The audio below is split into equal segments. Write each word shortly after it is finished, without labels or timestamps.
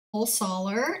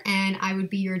Sawler, and I would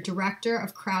be your Director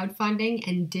of Crowdfunding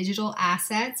and Digital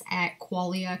Assets at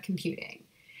Qualia Computing.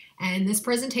 And this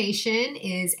presentation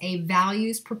is a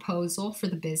values proposal for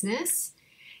the business.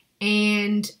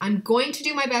 And I'm going to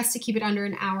do my best to keep it under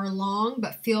an hour long,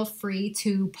 but feel free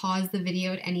to pause the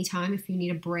video at any time if you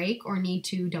need a break or need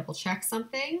to double check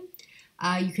something.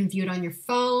 You can view it on your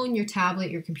phone, your tablet,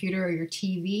 your computer, or your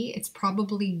TV. It's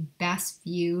probably best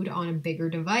viewed on a bigger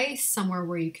device, somewhere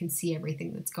where you can see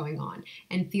everything that's going on.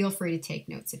 And feel free to take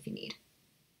notes if you need.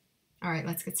 All right,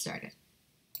 let's get started.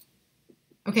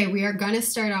 Okay, we are going to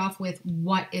start off with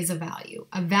what is a value.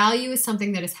 A value is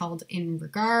something that is held in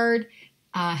regard,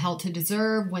 held to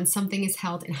deserve. When something is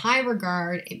held in high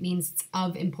regard, it means it's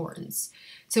of importance.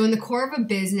 So in the core of a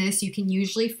business, you can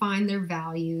usually find their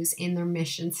values in their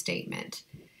mission statement.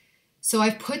 So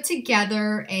I've put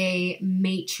together a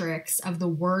matrix of the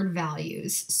word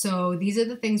values. So these are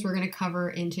the things we're going to cover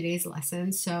in today's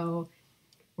lesson. So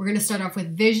we're going to start off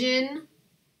with vision,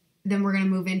 then we're going to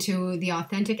move into the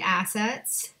authentic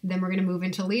assets, then we're going to move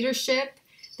into leadership,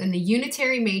 then the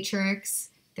unitary matrix,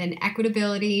 then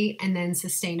equitability, and then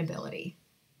sustainability.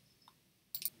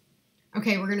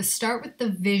 Okay, we're going to start with the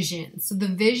vision. So the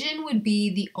vision would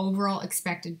be the overall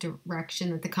expected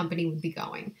direction that the company would be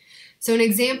going. So an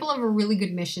example of a really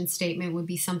good mission statement would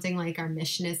be something like, our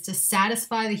mission is to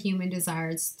satisfy the human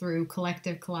desires through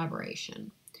collective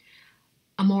collaboration.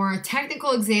 A more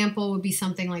technical example would be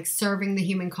something like serving the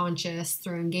human conscious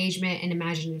through engagement and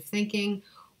imaginative thinking,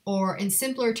 or in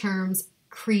simpler terms,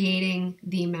 creating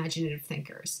the imaginative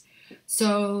thinkers.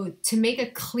 So to make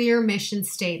a clear mission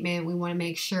statement, we want to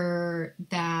make sure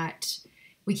that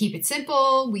we keep it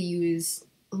simple. We use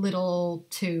little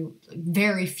to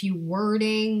very few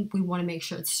wording. We want to make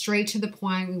sure it's straight to the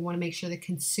point. We want to make sure the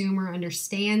consumer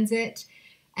understands it.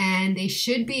 And they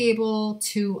should be able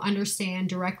to understand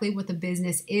directly what the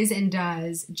business is and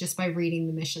does just by reading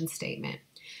the mission statement.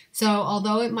 So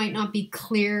although it might not be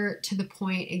clear to the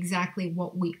point exactly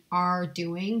what we are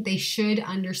doing, they should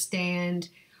understand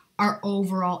our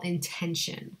overall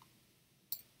intention.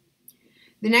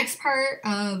 The next part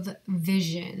of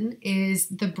vision is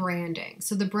the branding.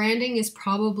 So the branding is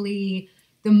probably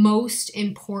the most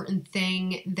important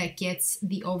thing that gets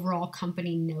the overall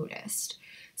company noticed.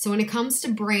 So when it comes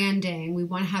to branding, we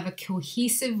want to have a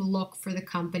cohesive look for the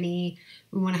company.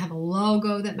 We want to have a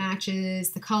logo that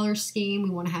matches the color scheme. We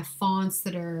want to have fonts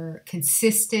that are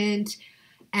consistent.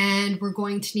 And we're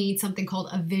going to need something called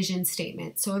a vision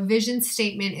statement. So a vision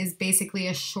statement is basically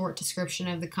a short description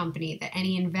of the company that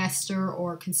any investor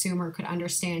or consumer could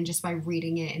understand just by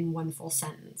reading it in one full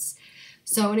sentence.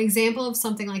 So an example of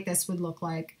something like this would look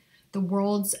like the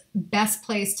world's best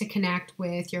place to connect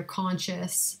with your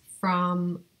conscious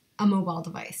from a mobile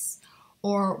device.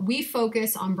 Or we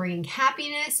focus on bringing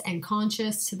happiness and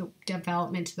conscious to the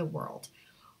development to the world.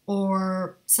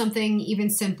 Or something even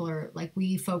simpler, like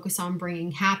we focus on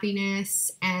bringing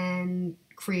happiness and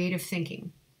creative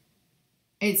thinking.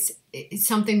 It's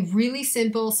something really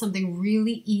simple, something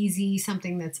really easy,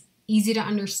 something that's easy to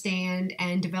understand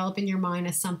and develop in your mind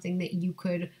as something that you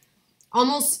could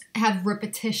almost have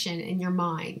repetition in your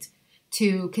mind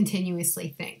to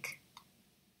continuously think.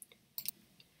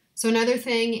 So another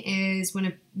thing is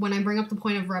when I bring up the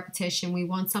point of repetition, we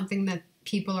want something that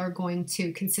people are going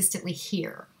to consistently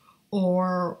hear,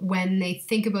 or when they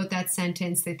think about that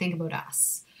sentence, they think about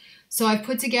us. So I've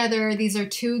put together, these are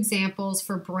two examples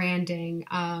for branding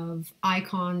of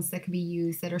icons that can be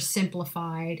used that are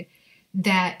simplified,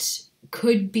 that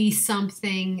could be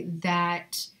something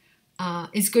that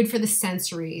is good for the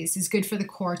sensories, is good for the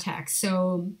cortex.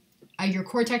 So your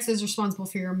cortex is responsible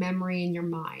for your memory and your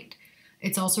mind.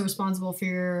 It's also responsible for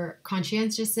your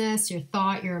conscientiousness, your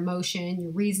thought, your emotion, your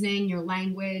reasoning, your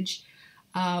language.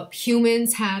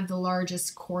 Humans have the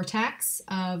largest cortex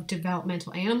of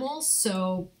developmental animals.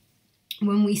 So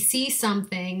when we see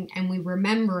something and we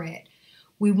remember it,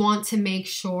 we want to make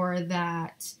sure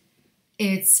that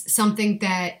it's something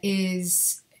that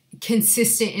is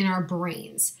consistent in our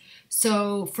brains.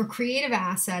 So for creative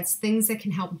assets, things that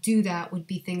can help do that would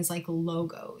be things like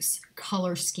logos,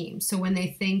 color schemes. So when they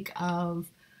think of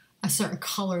a certain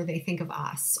color, they think of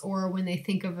us. Or when they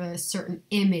think of a certain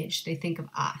image, they think of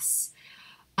us.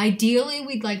 Ideally,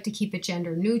 we'd like to keep it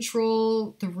gender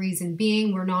neutral. The reason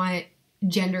being, we're not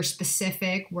gender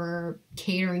specific. We're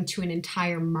catering to an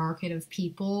entire market of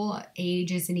people.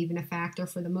 Age isn't even a factor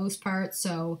for the most part.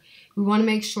 So we want to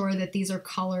make sure that these are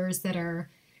colors that are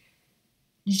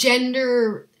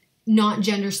not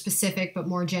gender specific, but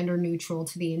more gender neutral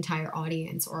to the entire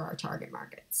audience or our target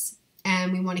markets.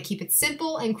 And we want to keep it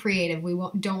simple and creative. We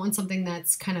don't want something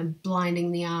that's kind of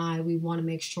blinding the eye. We want to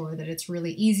make sure that it's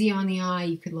really easy on the eye.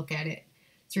 You could look at it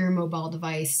through your mobile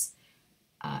device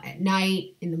at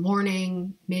night, in the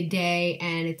morning, midday,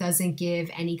 and it doesn't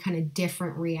give any kind of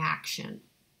different reaction.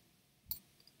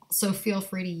 So feel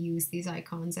free to use these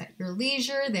icons at your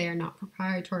leisure. They are not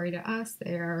proprietary to us.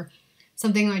 They are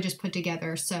something I just put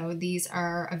together. So these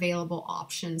are available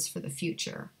options for the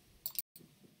future.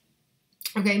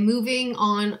 Okay, moving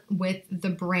on with the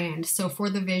brand. So for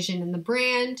the vision and the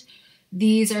brand,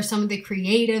 these are some of the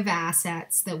creative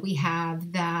assets that we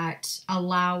have that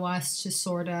allow us to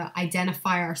sort of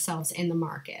identify ourselves in the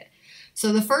market.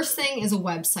 So the first thing is a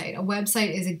website. A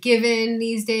website is a given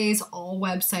these days. All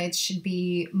websites should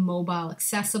be mobile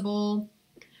accessible.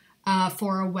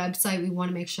 For a website, we want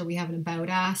to make sure we have an About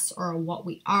Us or a What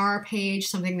We Are page,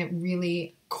 something that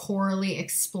really corely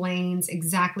explains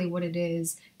exactly what it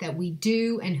is that we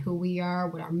do and who we are,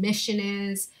 what our mission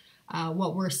is,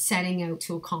 what we're setting out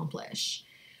to accomplish.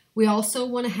 We also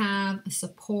want to have a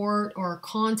support or a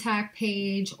contact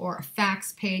page or a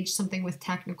fax page, something with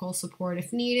technical support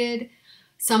if needed,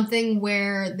 something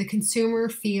where the consumer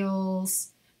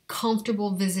feels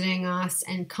comfortable visiting us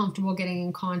and comfortable getting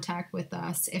in contact with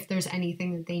us if there's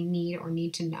anything that they need or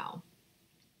need to know.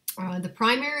 The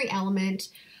primary element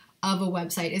of a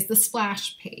website is the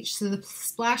splash page. So the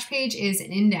splash page is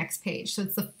an index page. So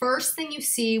it's the first thing you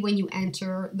see when you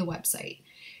enter the website.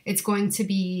 It's going to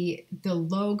be the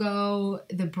logo,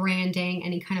 the branding,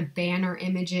 any kind of banner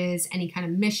images, any kind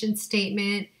of mission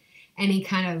statement, any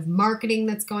kind of marketing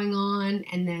that's going on,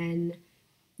 and then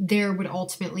there would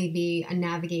ultimately be a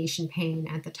navigation pane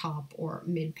at the top or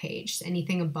mid-page,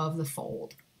 anything above the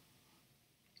fold.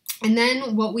 And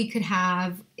then what we could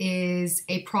have is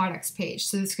a products page.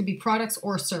 So this could be products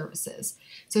or services.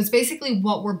 So it's basically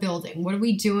what we're building. What are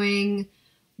we doing?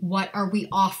 What are we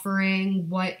offering?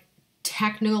 What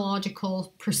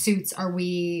technological pursuits are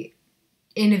we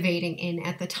innovating in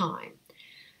at the time?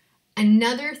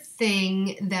 Another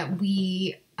thing that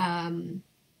we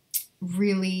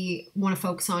really want to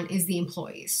focus on is the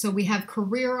employees. So we have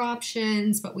career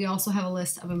options, but we also have a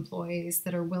list of employees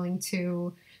that are willing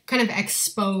to kind of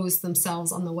expose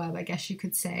themselves on the web, I guess you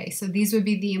could say. So these would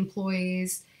be the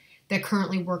employees that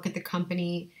currently work at the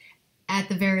company, at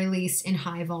the very least in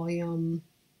high volume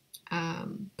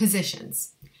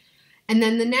positions. And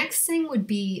then the next thing would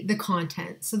be the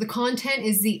content. So the content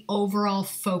is the overall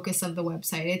focus of the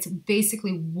website. It's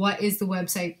basically what is the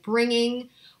website bringing?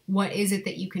 What is it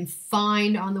that you can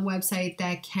find on the website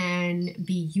that can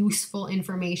be useful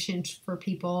information for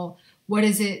people? What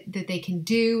is it that they can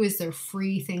do? Is there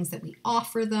free things that we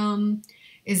offer them?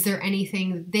 Is there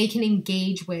anything that they can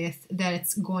engage with that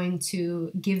it's going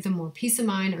to give them more peace of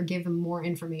mind or give them more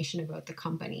information about the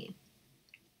company?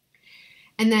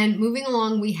 And then moving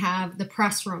along, we have the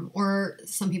press room, or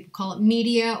some people call it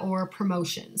media or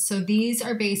promotions. So these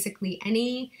are basically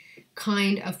any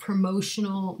kind of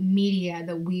promotional media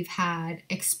that we've had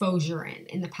exposure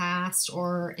in the past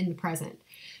or in the present.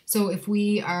 So if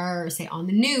we are, say, on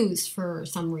the news for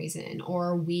some reason,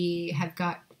 or we have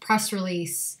got press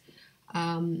release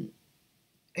in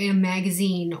a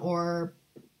magazine or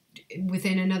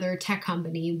within another tech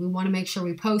company, we want to make sure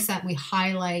we post that and we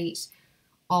highlight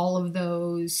all of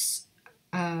those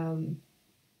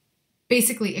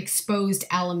basically exposed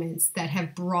elements that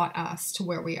have brought us to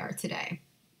where we are today.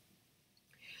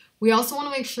 We also want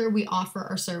to make sure we offer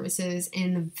our services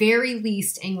in the very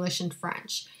least English and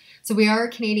French. So we are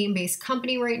a Canadian-based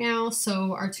company right now,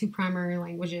 so our two primary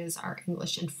languages are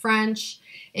English and French.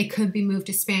 It could be moved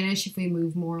to Spanish if we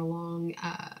move more along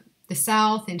the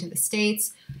south into the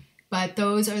States, but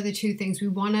those are the two things. We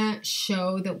want to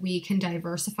show that we can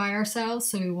diversify ourselves,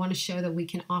 so we want to show that we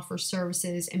can offer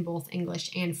services in both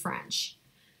English and French.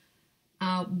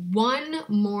 One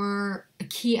more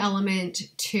key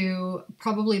element to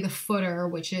probably the footer,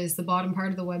 which is the bottom part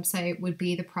of the website, would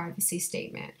be the privacy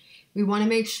statement. We want to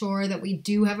make sure that we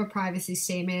do have a privacy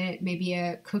statement, maybe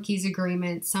a cookies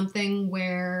agreement, something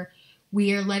where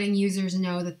we are letting users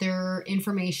know that their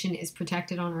information is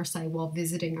protected on our site while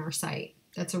visiting our site.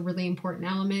 That's a really important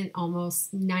element.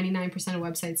 Almost 99% of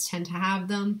websites tend to have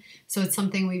them, so it's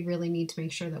something we really need to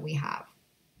make sure that we have.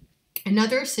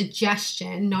 Another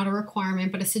suggestion, not a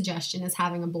requirement, but a suggestion, is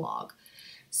having a blog.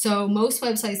 So most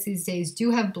websites these days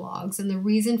do have blogs, and the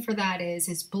reason for that is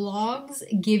blogs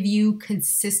give you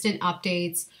consistent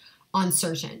updates on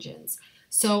search engines.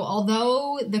 So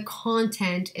although the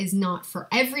content is not for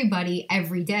everybody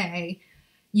every day,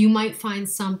 you might find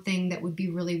something that would be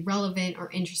really relevant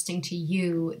or interesting to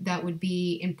you that would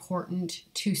be important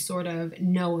to sort of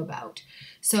know about.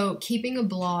 So keeping a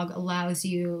blog allows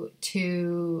you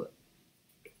to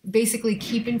basically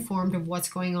keep informed of what's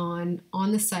going on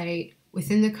the site,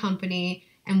 within the company,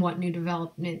 and what new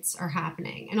developments are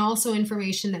happening. And also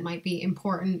information that might be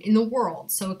important in the world.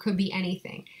 So it could be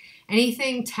anything.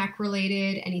 Anything tech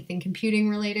related, anything computing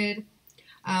related.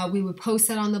 We would post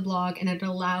that on the blog, and it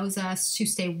allows us to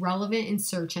stay relevant in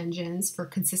search engines for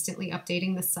consistently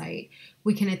updating the site.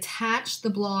 We can attach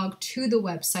the blog to the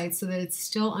website so that it's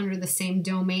still under the same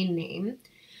domain name,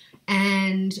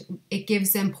 and it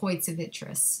gives them points of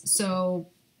interest. So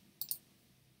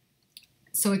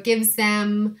it gives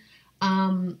them,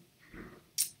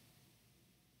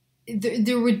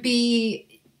 there would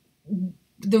be,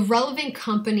 the relevant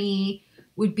company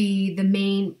would be the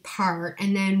main part,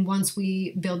 and then once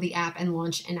we build the app and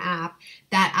launch an app,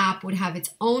 that app would have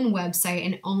its own website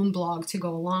and own blog to go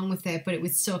along with it, but it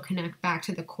would still connect back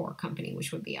to the core company,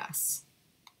 which would be us.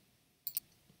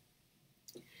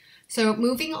 So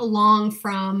moving along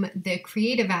from the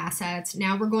creative assets,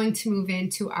 now we're going to move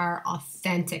into our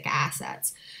authentic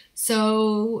assets.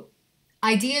 So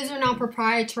ideas are not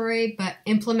proprietary, but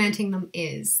implementing them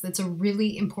is. That's a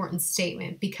really important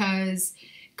statement, because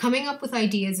coming up with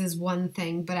ideas is one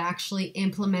thing, but actually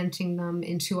implementing them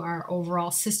into our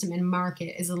overall system and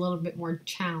market is a little bit more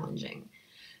challenging.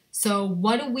 So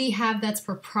what do we have that's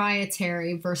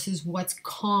proprietary versus what's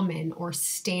common or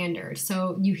standard?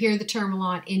 So you hear the term a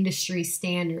lot, industry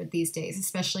standard these days,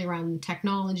 especially around the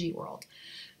technology world.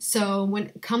 So when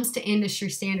it comes to industry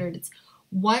standard, it's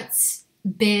what's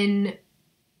been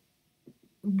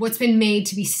made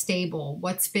to be stable,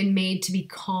 what's been made to be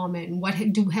common, what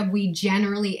have we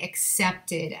generally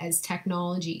accepted as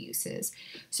technology uses.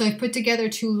 So I've put together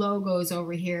two logos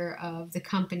over here of the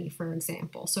company, for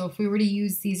example. So if we were to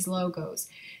use these logos,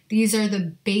 these are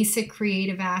the basic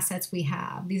creative assets we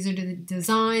have. These are the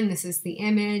design, this is the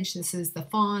image, this is the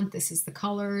font, this is the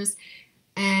colors,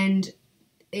 and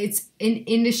it's an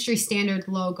industry standard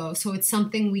logo. So it's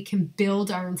something we can build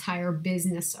our entire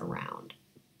business around.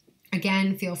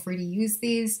 Again, feel free to use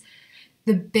these.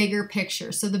 The bigger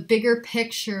picture. So the bigger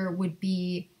picture would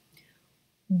be,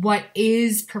 what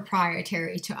is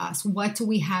proprietary to us? What do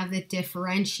we have that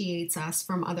differentiates us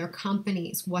from other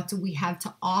companies? What do we have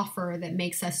to offer that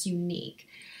makes us unique?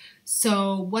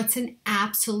 So what's an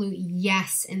absolute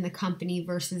yes in the company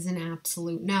versus an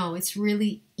absolute no? It's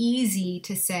really easy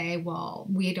to say, well,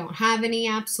 we don't have any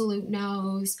absolute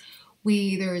no's.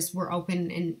 We're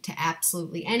open to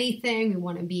absolutely anything. We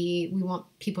want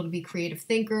people to be creative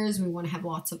thinkers. We want to have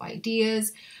lots of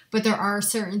ideas, but there are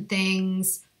certain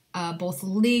things, both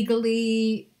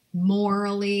legally,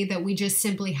 morally, that we just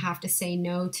simply have to say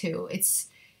no to. It's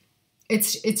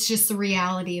just the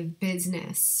reality of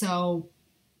business. So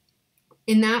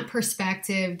in that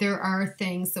perspective, there are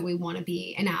things that we want to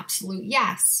be an absolute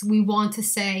yes. We want to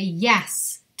say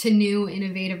yes to new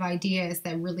innovative ideas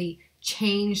that really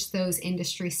change those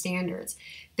industry standards.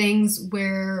 Things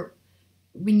where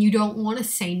when you don't want to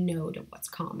say no to what's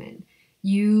common,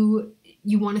 you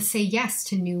want to say yes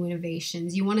to new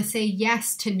innovations. You want to say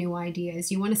yes to new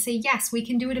ideas. You want to say, yes, we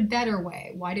can do it a better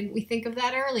way. Why didn't we think of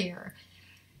that earlier?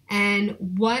 And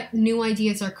what new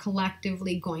ideas are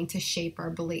collectively going to shape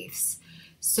our beliefs?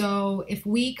 So if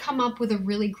we come up with a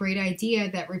really great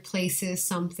idea that replaces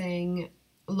something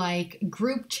like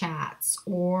group chats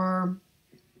or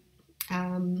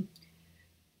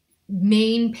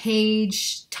main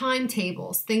page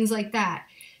timetables, things like that.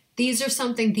 These are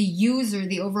something the user,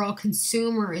 the overall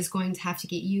consumer, is going to have to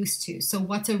get used to. So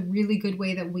what's a really good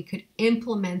way that we could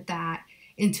implement that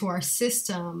into our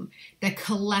system that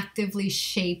collectively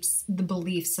shapes the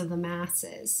beliefs of the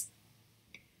masses?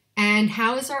 And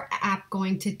how is our app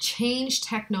going to change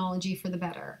technology for the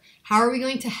better? How are we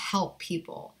going to help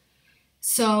people?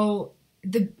 So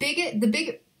the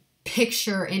big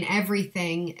picture in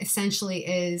everything essentially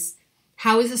is,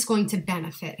 how is this going to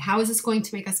benefit? How is this going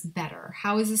to make us better?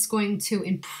 How is this going to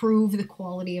improve the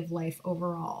quality of life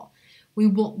overall? We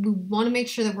want to make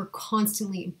sure that we're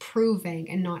constantly improving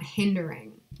and not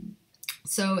hindering.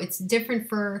 So it's different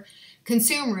for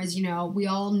consumers. You know, we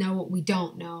all know what we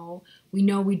don't know. We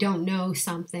know we don't know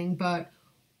something, but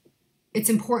it's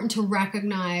important to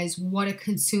recognize what a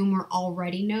consumer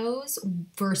already knows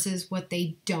versus what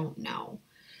they don't know.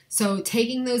 So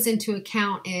taking those into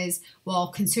account is, well,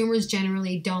 consumers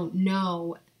generally don't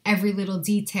know every little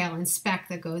detail and spec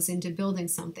that goes into building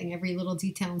something, every little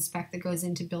detail and spec that goes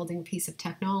into building a piece of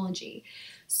technology.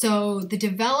 So the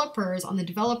developers, on the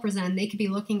developers end, they could be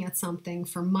looking at something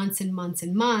for months and months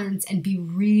and months and be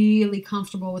really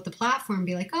comfortable with the platform,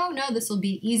 be like, oh no, this will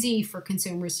be easy for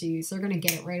consumers to use. They're going to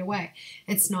get it right away.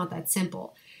 It's not that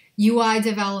simple. UI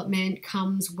development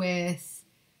comes with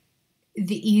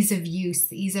the ease of use,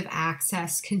 the ease of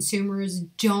access. Consumers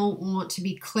don't want to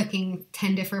be clicking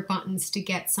 10 different buttons to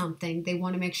get something. They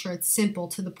want to make sure it's simple,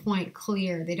 to the point,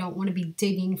 clear. They don't want to be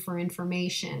digging for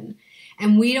information.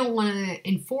 And we don't want to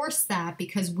enforce that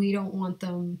because we don't want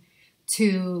them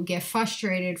to get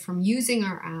frustrated from using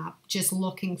our app just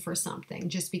looking for something,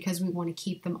 just because we want to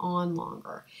keep them on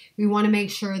longer. We want to make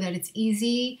sure that it's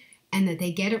easy and that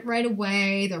they get it right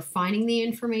away, they're finding the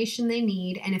information they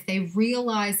need, and if they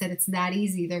realize that it's that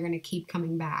easy, they're going to keep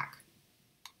coming back.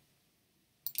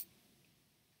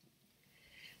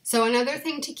 So another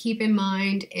thing to keep in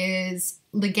mind is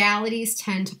legalities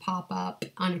tend to pop up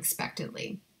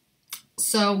unexpectedly.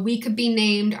 So we could be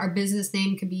named, our business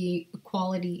name could be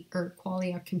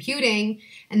Qualia Computing,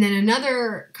 and then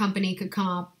another company could come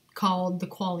up called the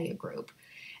Qualia Group.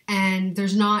 And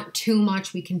there's not too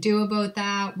much we can do about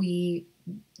that. We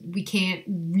can't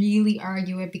really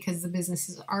argue it because the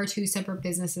businesses are two separate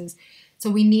businesses. So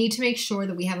we need to make sure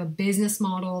that we have a business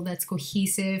model that's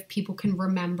cohesive, people can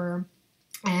remember,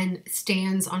 and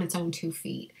stands on its own 2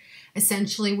 feet.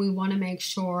 Essentially, we want to make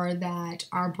sure that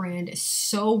our brand is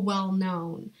so well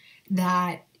known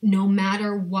that no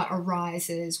matter what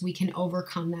arises, we can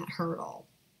overcome that hurdle.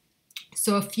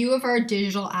 So a few of our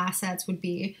digital assets would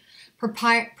be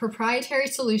proprietary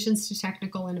solutions to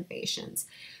technical innovations.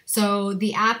 So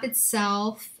the app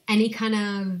itself, any kind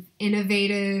of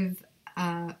innovative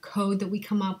code that we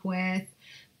come up with,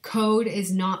 code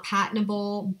is not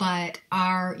patentable, but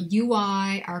our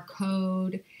UI, our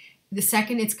code, the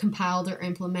second it's compiled or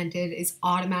implemented, is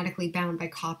automatically bound by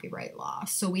copyright law.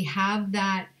 So we have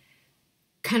that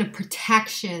kind of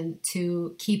protection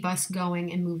to keep us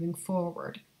going and moving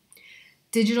forward.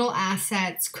 Digital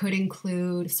assets could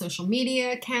include social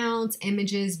media accounts,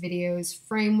 images, videos,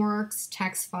 frameworks,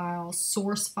 text files,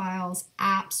 source files,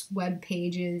 apps, web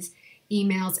pages,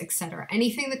 emails, etc.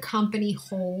 Anything the company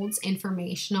holds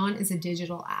information on is a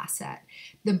digital asset.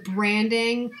 The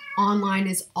branding online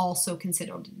is also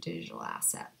considered a digital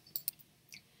asset.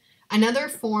 Another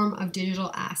form of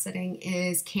digital assetting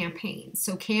is campaigns.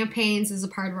 So campaigns is a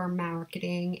part of our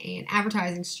marketing and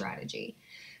advertising strategy.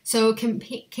 So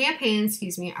campaigns,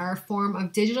 are a form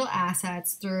of digital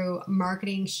assets through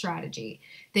marketing strategy.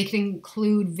 They can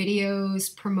include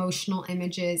videos, promotional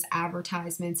images,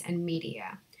 advertisements, and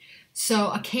media. So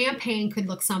a campaign could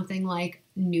look something like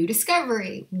new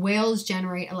discovery, whales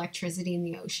generate electricity in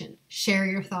the ocean, share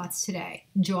your thoughts today,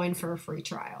 join for a free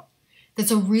trial.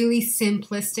 That's a really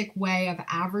simplistic way of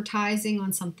advertising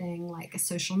on something like a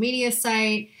social media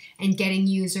site and getting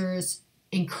users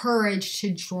encouraged to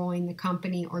join the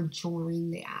company or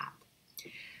join the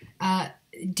app.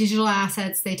 Digital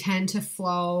assets, they tend to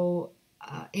flow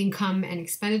income and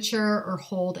expenditure or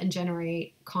hold and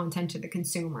generate content to the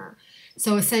consumer.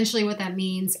 So essentially what that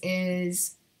means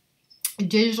is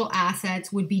digital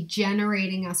assets would be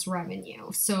generating us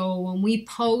revenue. So when we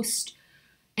post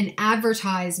an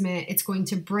advertisement, it's going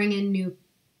to bring in new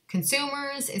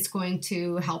consumers, it's going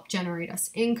to help generate us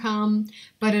income,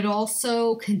 but it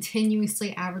also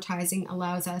continuously advertising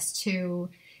allows us to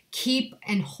keep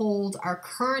and hold our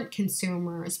current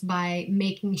consumers by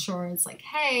making sure it's like,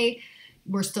 hey,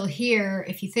 we're still here.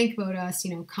 If you think about us,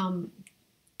 come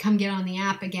get on the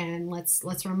app again.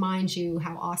 Let's remind you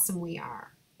how awesome we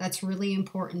are. That's really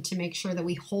important to make sure that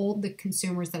we hold the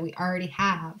consumers that we already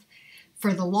have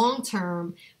for the long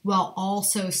term while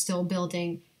also still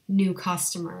building new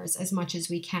customers as much as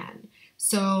we can.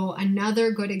 So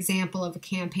another good example of a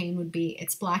campaign would be,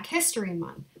 it's Black History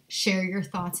Month. Share your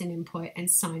thoughts and input and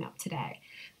sign up today.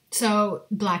 So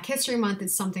Black History Month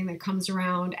is something that comes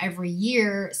around every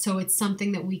year. So it's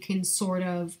something that we can sort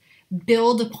of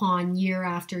build upon year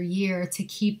after year to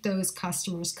keep those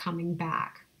customers coming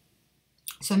back.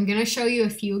 So I'm going to show you a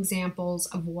few examples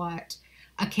of what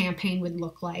a campaign would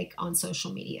look like on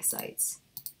social media sites.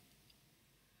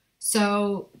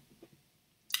 So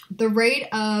the rate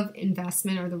of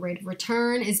investment or the rate of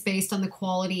return is based on the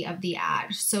quality of the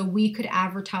ad. So we could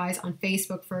advertise on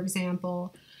Facebook, for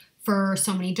example, for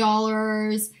so many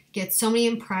dollars, get so many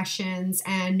impressions,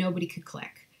 and nobody could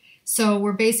click. So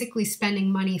we're basically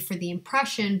spending money for the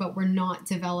impression, but we're not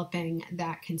developing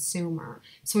that consumer.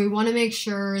 So we want to make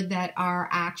sure that our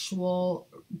actual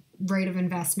rate of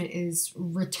investment is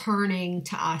returning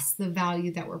to us the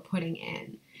value that we're putting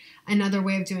in. Another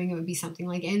way of doing it would be something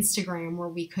like Instagram, where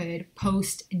we could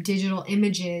post digital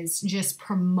images just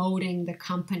promoting the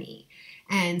company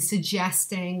and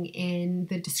suggesting in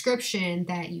the description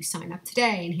that you sign up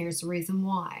today and here's the reason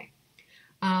why.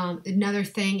 Another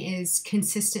thing is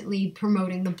consistently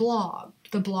promoting the blog.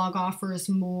 The blog offers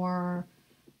more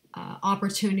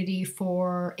opportunity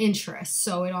for interest,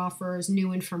 so it offers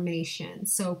new information.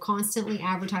 So constantly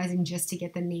advertising just to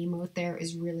get the name out there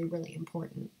is really, really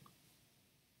important.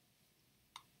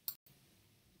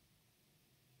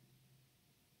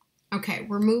 Okay,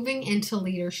 we're moving into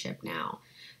leadership now.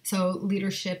 So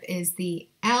leadership is the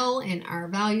L in our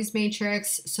values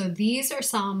matrix. So these are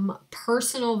some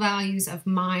personal values of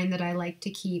mine that I like to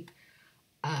keep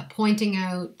pointing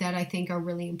out that I think are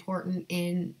really important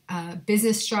in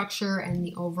business structure and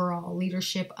the overall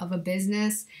leadership of a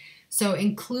business. So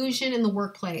inclusion in the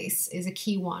workplace is a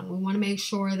key one. We want to make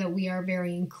sure that we are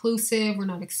very inclusive. We're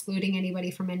not excluding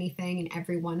anybody from anything and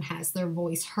everyone has their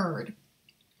voice heard.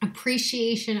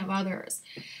 Appreciation of others.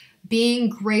 Being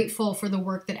grateful for the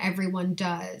work that everyone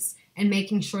does and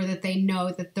making sure that they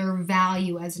know that their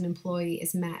value as an employee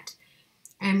is met.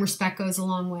 And respect goes a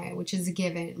long way, which is a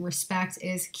given. Respect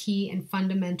is key and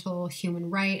fundamental human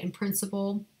right and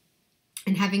principle.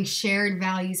 And having shared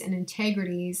values and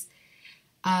integrities,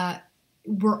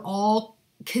 we're all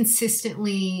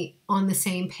consistently on the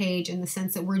same page in the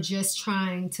sense that we're just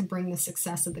trying to bring the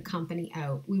success of the company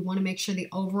out. We want to make sure the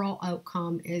overall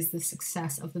outcome is the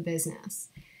success of the business.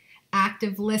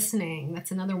 Active listening,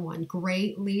 that's another one.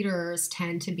 Great leaders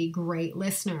tend to be great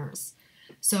listeners.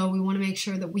 So we want to make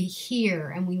sure that we hear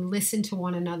and we listen to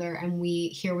one another and we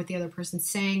hear what the other person's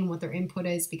saying and what their input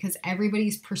is, because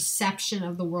everybody's perception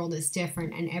of the world is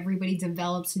different and everybody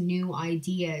develops new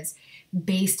ideas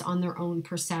based on their own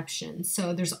perception.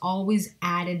 So there's always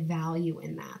added value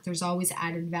in that. There's always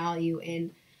added value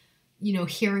in,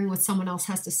 hearing what someone else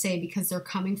has to say because they're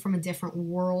coming from a different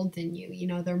world than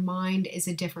you. Their mind is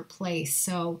a different place.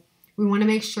 So we want to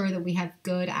make sure that we have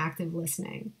good active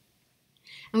listening.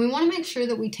 And we want to make sure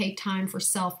that we take time for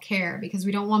self-care because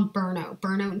we don't want burnout.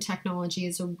 Burnout in technology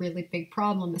is a really big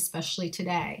problem, especially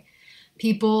today.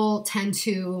 People tend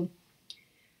to,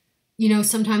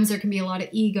 sometimes there can be a lot of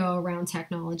ego around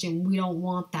technology and we don't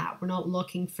want that. We're not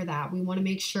looking for that. We want to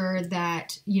make sure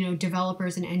that,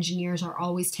 developers and engineers are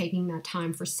always taking that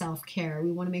time for self-care.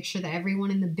 We want to make sure that everyone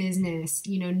in the business,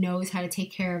 knows how to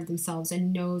take care of themselves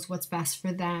and knows what's best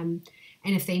for them.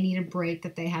 And if they need a break,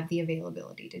 that they have the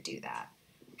availability to do that.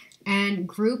 And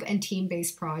group and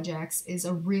team-based projects is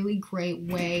a really great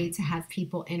way to have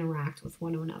people interact with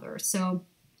one another. So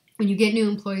when you get new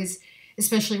employees,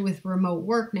 especially with remote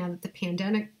work now that the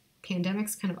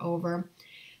pandemic's kind of over,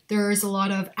 there's a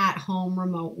lot of at-home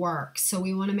remote work. So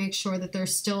we want to make sure that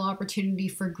there's still opportunity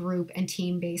for group and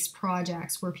team-based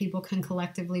projects where people can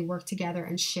collectively work together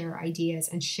and share ideas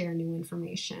and share new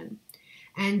information.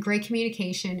 And great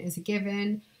communication is a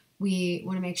given. We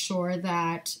want to make sure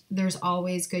that there's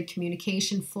always good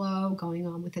communication flow going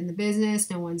on within the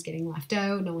business. No one's getting left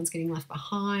out. No one's getting left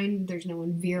behind. There's no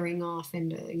one veering off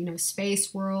into,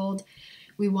 space world.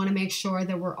 We want to make sure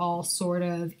that we're all sort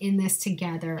of in this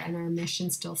together and our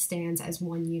mission still stands as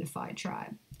one unified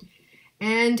tribe.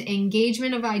 And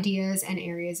engagement of ideas and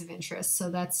areas of interest.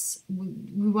 So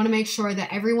we want to make sure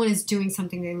that everyone is doing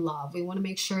something they love. We want to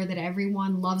make sure that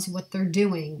everyone loves what they're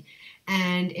doing.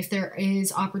 And if there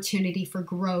is opportunity for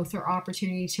growth or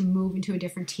opportunity to move into a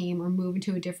different team or move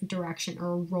into a different direction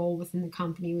or a role within the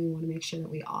company, we want to make sure that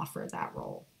we offer that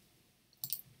role.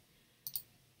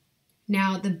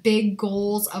 Now, the big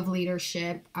goals of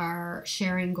leadership are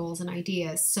sharing goals and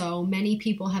ideas. So many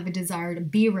people have a desire to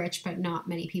be rich, but not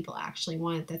many people actually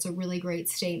want it. That's a really great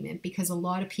statement because a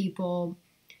lot of people,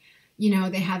 they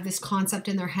have this concept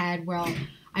in their head, well,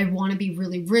 I want to be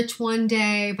really rich one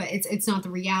day, but it's not the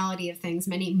reality of things.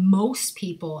 Most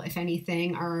people, if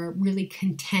anything, are really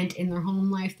content in their home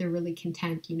life. They're really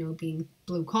content, being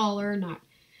blue collar, not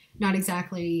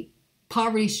exactly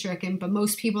poverty stricken, but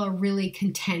most people are really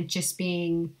content just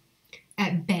being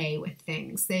at bay with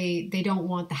things. They don't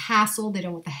want the hassle. They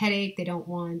don't want the headache. They don't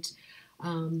want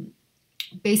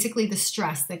basically the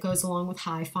stress that goes along with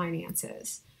high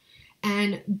finances.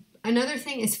 And another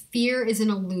thing is fear is an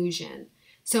illusion.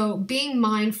 So being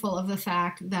mindful of the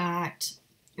fact that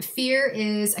fear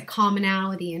is a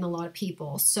commonality in a lot of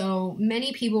people. So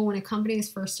many people, when a company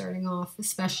is first starting off,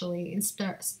 especially in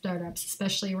startups,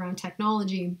 especially around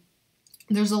technology,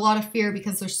 there's a lot of fear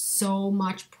because there's so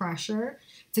much pressure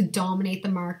to dominate the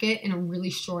market in a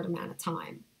really short amount of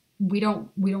time. We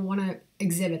don't want to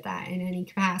exhibit that in any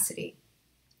capacity.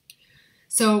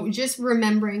 So just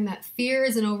remembering that fear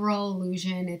is an overall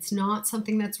illusion. It's not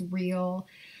something that's real.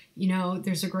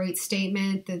 There's a great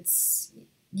statement that's,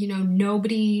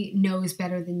 nobody knows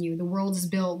better than you. The world is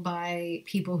built by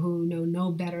people who know no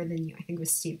better than you. I think it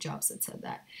was Steve Jobs that said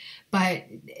that. But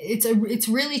it's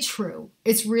really true.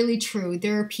 It's really true.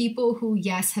 There are people who,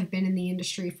 yes, have been in the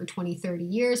industry for 20, 30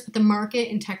 years, but the market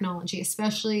and technology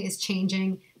especially is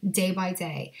changing day by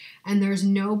day. And there's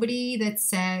nobody that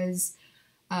says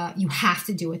you have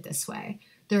to do it this way.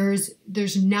 There's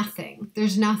nothing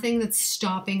that's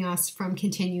stopping us from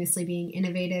continuously being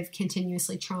innovative,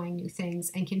 continuously trying new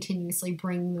things, and continuously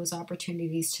bringing those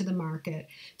opportunities to the market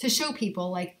to show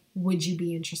people, like, would you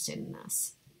be interested in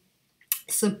this?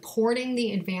 Supporting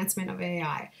the advancement of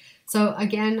AI. So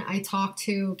again, I talked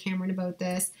to Cameron about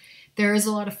this. There is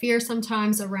a lot of fear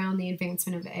sometimes around the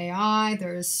advancement of AI.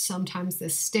 There's sometimes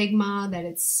this stigma that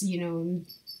it's,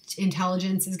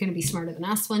 intelligence is going to be smarter than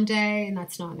us one day, and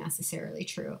that's not necessarily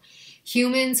true.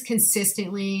 Humans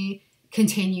consistently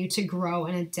continue to grow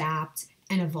and adapt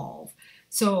and evolve.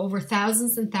 So over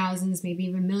thousands and thousands, maybe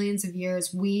even millions of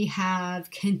years, we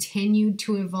have continued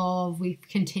to evolve. We've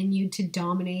continued to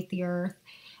dominate the earth.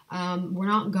 We're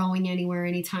not going anywhere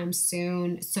anytime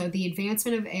soon. So the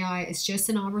advancement of AI is just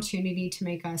an opportunity to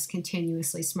make us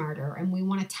continuously smarter. And we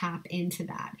want to tap into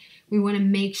that. We want to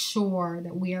make sure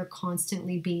that we are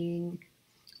constantly being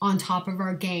on top of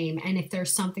our game. And if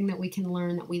there's something that we can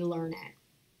learn, that we learn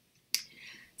it.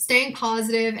 Staying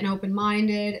positive and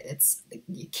open-minded, it's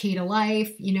key to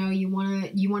life. You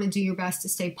want to do your best to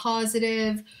stay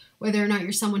positive, whether or not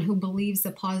you're someone who believes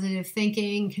that positive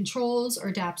thinking controls or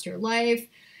adapts your life.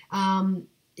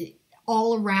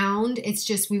 All around, it's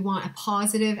just we want a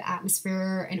positive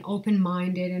atmosphere, an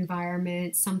open-minded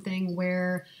environment, something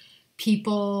where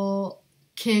people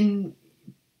can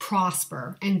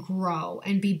prosper and grow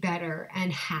and be better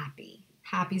and happy.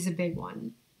 Happy is a big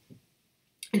one.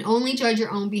 And only judge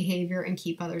your own behavior and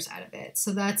keep others out of it.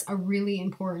 So that's a really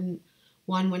important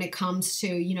one when it comes to,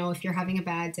 if you're having a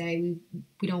bad day,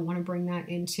 we don't want to bring that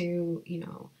into,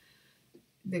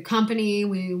 the company.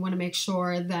 We want to make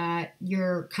sure that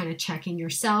you're kind of checking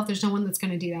yourself. There's no one that's going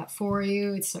to do that for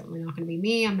you. It's certainly not going to be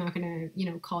me. I'm not going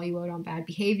to, call you out on bad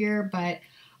behavior, but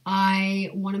I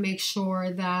want to make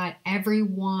sure that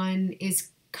everyone is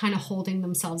kind of holding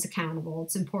themselves accountable.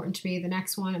 It's important to be the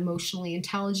next one, emotionally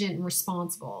intelligent and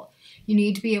responsible. You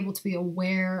need to be able to be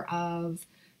aware of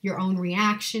your own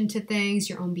reaction to things,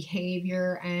 your own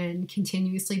behavior, and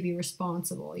continuously be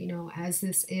responsible. As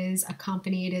this is a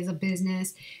company, it is a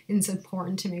business, and it's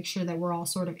important to make sure that we're all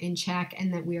sort of in check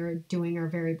and that we are doing our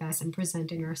very best and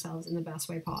presenting ourselves in the best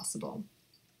way possible.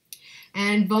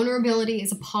 And vulnerability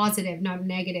is a positive, not a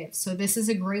negative. So this is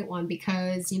a great one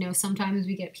because, sometimes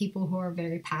we get people who are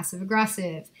very passive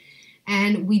aggressive,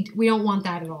 and we don't want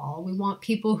that at all. We want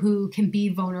people who can be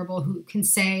vulnerable, who can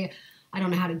say, I don't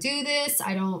know how to do this.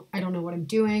 I don't know what I'm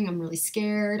doing. I'm really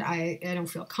scared. I don't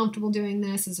feel comfortable doing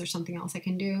this. Is there something else I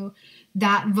can do?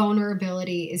 That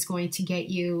vulnerability is going to get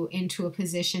you into a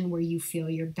position where you feel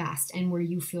your best and where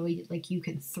you feel like you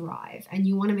can thrive. And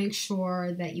you want to make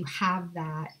sure that you have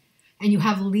that and you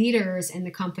have leaders in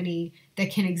the company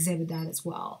that can exhibit that as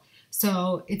well.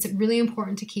 So it's really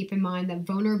important to keep in mind that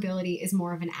vulnerability is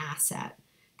more of an asset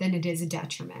than it is a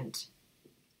detriment.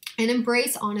 And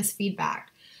embrace honest feedback.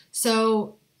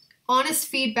 So honest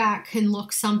feedback can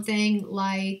look something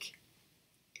like,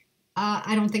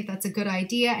 I don't think that's a good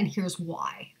idea, and here's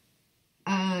why.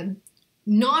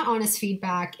 Not honest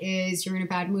feedback is you're in a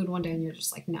bad mood one day and you're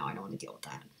just like, no, I don't want to deal with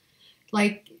that.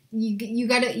 Like you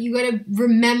gotta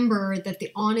remember that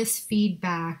the honest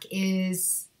feedback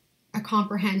is a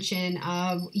comprehension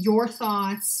of your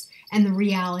thoughts and the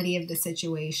reality of the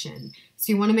situation.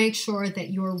 So you want to make sure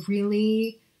that you're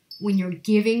really, when you're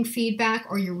giving feedback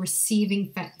or you're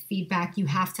receiving feedback, you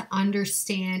have to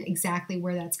understand exactly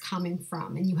where that's coming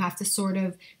from. And you have to sort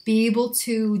of be able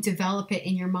to develop it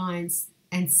in your minds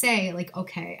and say, like,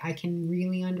 okay, I can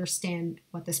really understand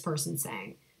what this person's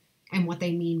saying and what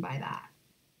they mean by that.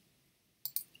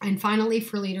 And finally,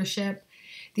 for leadership,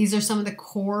 these are some of the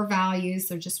core values.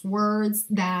 They're just words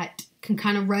that can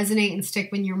kind of resonate and stick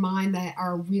in your mind that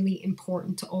are really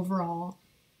important to overall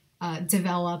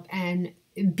develop and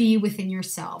be within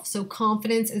yourself. So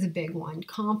confidence is a big one.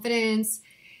 Confidence,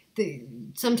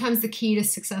 sometimes the key to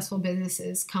successful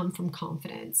businesses come from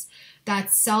confidence.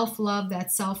 That self-love,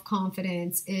 that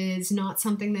self-confidence is not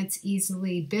something that's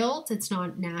easily built. It's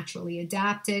not naturally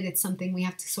adapted. It's something we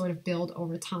have to sort of build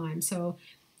over time. So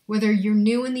whether you're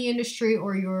new in the industry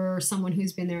or you're someone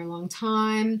who's been there a long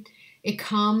time, it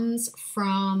comes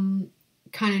from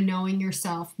kind of knowing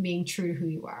yourself, being true to who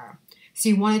you are. So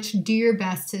you want to do your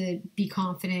best to be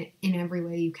confident in every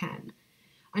way you can.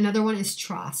 Another one is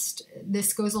trust.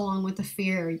 This goes along with the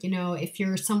fear. If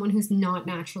you're someone who's not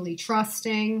naturally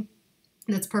trusting,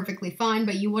 that's perfectly fine,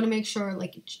 but you want to make sure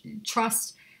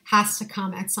trust has to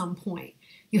come at some point.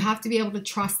 You have to be able to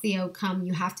trust the outcome.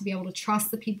 You have to be able to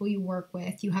trust the people you work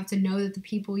with. You have to know that the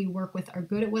people you work with are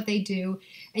good at what they do,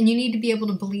 and you need to be able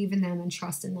to believe in them and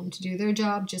trust in them to do their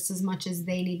job just as much as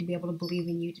they need to be able to believe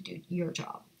in you to do your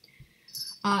job.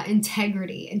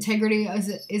 Integrity. Integrity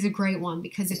is a great one,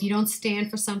 because if you don't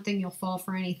stand for something, you'll fall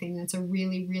for anything. That's a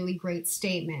really, really great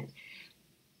statement.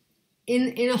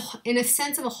 In a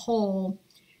sense of a whole,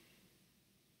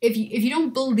 if you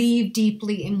don't believe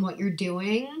deeply in what you're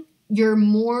doing, you're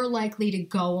more likely to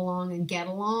go along and get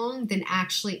along than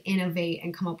actually innovate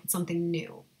and come up with something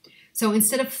new. So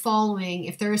instead of following,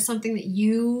 if there is something that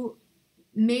you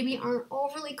maybe aren't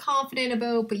overly confident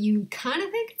about, but you kind of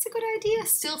think it's a good idea,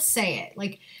 still say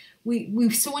it. We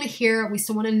still want to hear it. We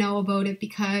still want to know about it,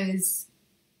 because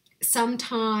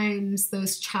sometimes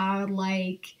those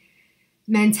childlike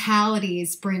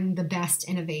mentalities bring the best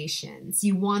innovations.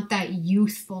 You want that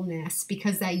youthfulness,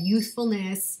 because that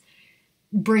youthfulness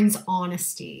brings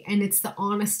honesty, and it's the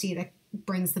honesty that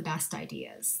brings the best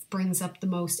ideas, brings up the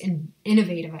most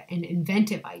innovative and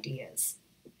inventive ideas.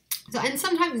 So, and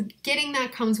sometimes getting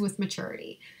that comes with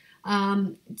maturity.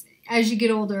 As you get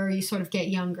older, you sort of get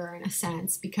younger in a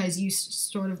sense, because you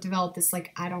sort of develop this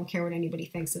I don't care what anybody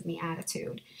thinks of me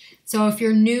attitude. So if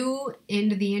you're new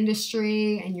into the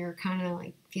industry and you're kind of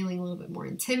feeling a little bit more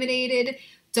intimidated,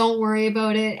 don't worry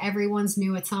about it. Everyone's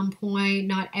new at some point.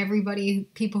 Not everybody,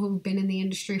 people who've been in the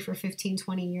industry for 15,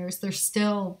 20 years, they're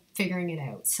still figuring it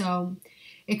out. So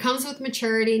it comes with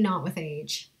maturity, not with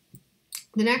age.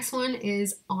 The next one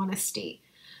is honesty.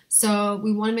 So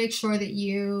we want to make sure that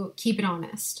you keep it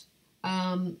honest.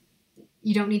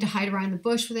 You don't need to hide around the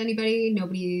bush with anybody.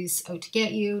 Nobody's out to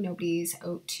get you. Nobody's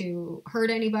out to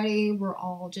hurt anybody. We're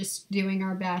all just doing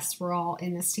our best. We're all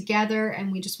in this together,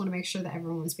 and we just want to make sure that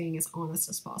everyone's being as honest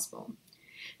as possible.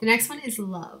 The next one is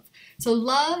love. So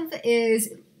love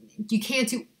is, you can't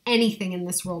do anything in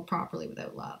this world properly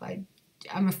without love.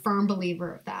 I'm a firm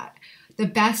believer of that. The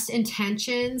best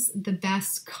intentions, the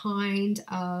best kind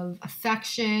of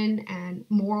affection and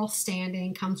moral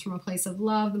standing comes from a place of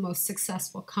love. The most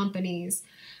successful companies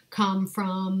come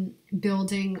from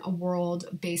building a world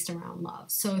based around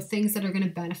love. So things that are going to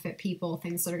benefit people,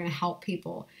 things that are going to help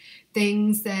people,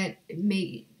 things that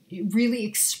may really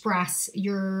express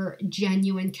your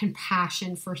genuine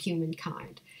compassion for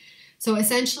humankind. So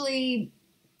essentially,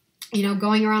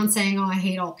 going around saying, "Oh, I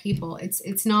hate all people,"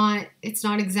 it's not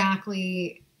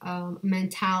exactly a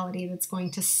mentality that's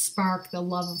going to spark the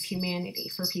love of humanity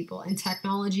for people. And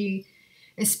technology,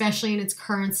 especially in its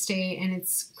current state and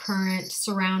its current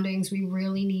surroundings, we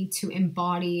really need to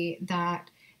embody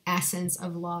that essence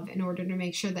of love in order to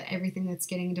make sure that everything that's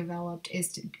getting developed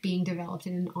is being developed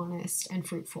in an honest and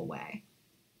fruitful way.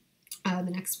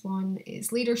 The next one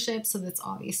is leadership. So that's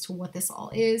obvious to what this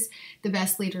all is. The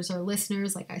best leaders are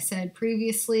listeners. Like I said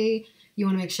previously, you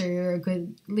want to make sure you're a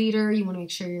good leader. You want to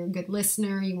make sure you're a good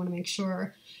listener. You want to make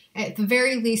sure, at the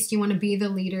very least, you want to be the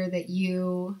leader that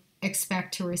you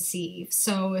expect to receive.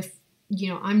 So if,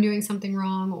 I'm doing something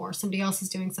wrong or somebody else is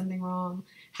doing something wrong,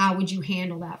 how would you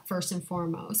handle that first and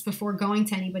foremost? Before going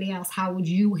to anybody else, how would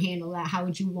you handle that? How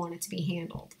would you want it to be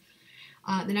handled?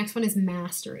 The next one is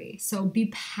mastery. So be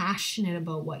passionate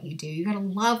about what you do. You got to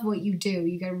love what you do.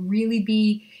 You got to really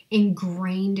be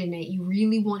ingrained in it. You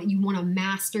want to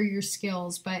master your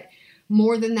skills, but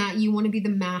more than that, you want to be the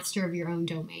master of your own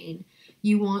domain.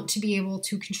 You want to be able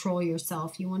to control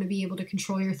yourself. You want to be able to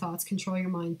control your thoughts, control your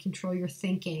mind, control your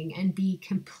thinking, and be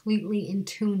completely in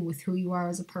tune with who you are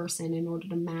as a person in order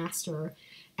to master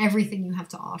everything you have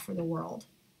to offer the world.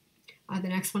 The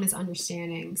next one is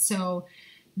understanding. So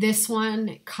this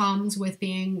one comes with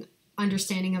being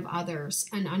understanding of others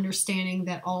and understanding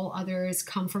that all others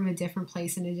come from a different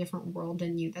place in a different world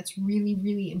than you. That's really,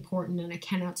 really important, and I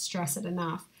cannot stress it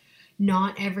enough.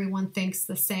 Not everyone thinks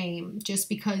the same. Just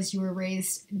because you were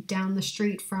raised down the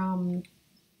street from,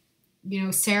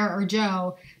 Sarah or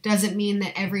Joe doesn't mean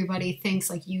that everybody thinks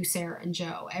like you, Sarah and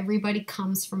Joe. Everybody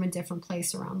comes from a different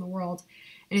place around the world.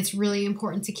 And it's really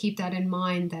important to keep that in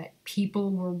mind, that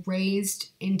people were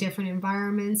raised in different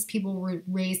environments, people were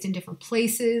raised in different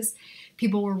places,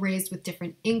 people were raised with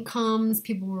different incomes,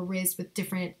 people were raised with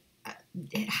different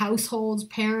households,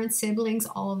 parents, siblings,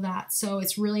 all of that. So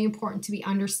it's really important to be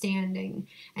understanding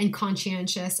and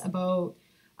conscientious about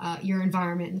your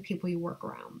environment and the people you work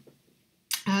around.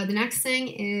 The next thing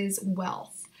is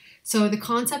wealth. So the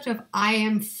concept of I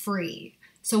am free.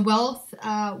 So wealth,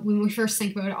 when we first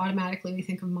think about it, automatically we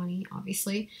think of money,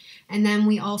 obviously. And then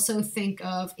we also think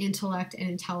of intellect and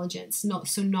intelligence,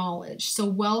 so knowledge. So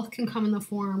wealth can come in the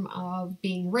form of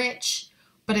being rich,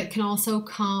 but it can also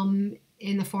come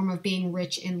in the form of being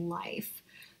rich in life.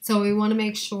 So we want to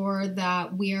make sure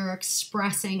that we are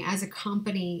expressing as a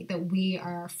company that we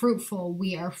are fruitful,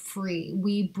 we are free,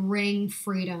 we bring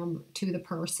freedom to the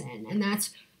person. And that's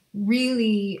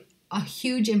really a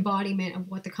huge embodiment of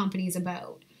what the company is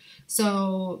about.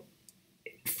 So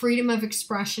freedom of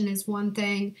expression is one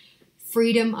thing,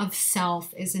 freedom of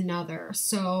self is another.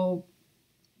 So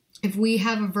if we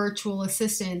have a virtual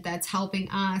assistant that's helping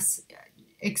us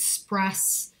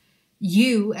express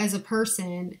you as a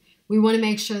person, we want to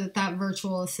make sure that that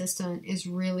virtual assistant is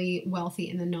really wealthy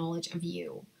in the knowledge of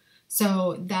you.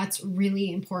 So that's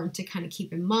really important to kind of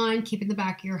keep in mind, keep in the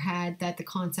back of your head that the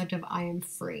concept of I am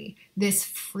free. This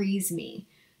frees me.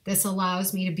 This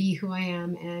allows me to be who I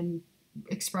am and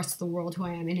express to the world who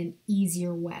I am in an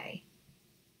easier way.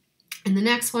 And the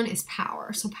next one is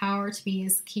power. So power to me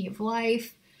is the key of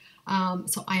life.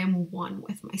 So I am one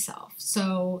with myself.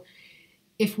 So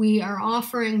if we are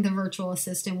offering the virtual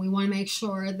assistant, we want to make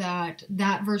sure that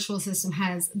that virtual assistant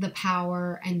has the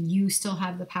power and you still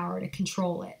have the power to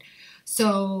control it.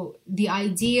 So the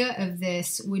idea of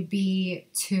this would be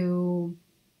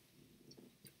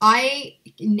I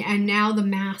am now the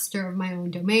master of my own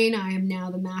domain. I am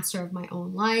now the master of my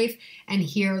own life. And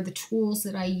here are the tools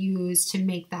that I use to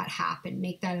make that happen,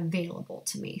 make that available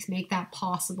to me, make that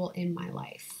possible in my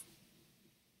life.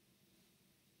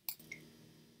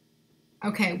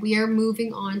 Okay, we are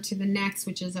moving on to the next,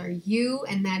 which is our U,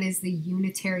 and that is the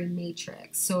unitary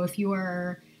matrix. So if you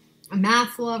are a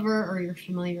math lover or you're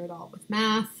familiar at all with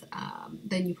math,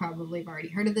 then you probably have already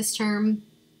heard of this term.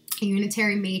 A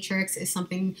unitary matrix is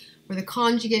something where the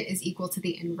conjugate is equal to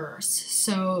the inverse.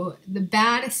 So the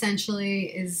bad essentially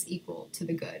is equal to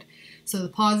the good. So the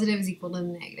positive is equal to the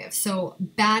negative. So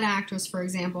bad actors, for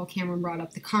example, Cameron brought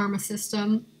up the karma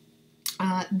system.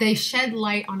 They shed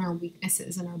light on our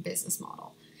weaknesses in our business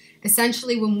model.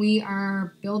 Essentially, when we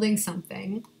are building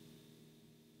something,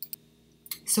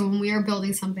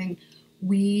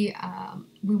 we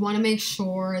want to make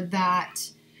sure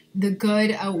that the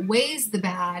good outweighs the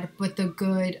bad, but the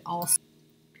good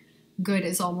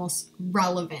is almost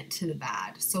relevant to the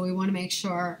bad. So we want to make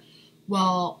sure,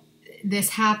 well, this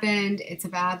happened, it's a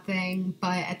bad thing,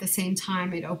 but at the same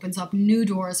time, it opens up new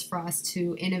doors for us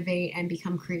to innovate and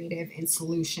become creative in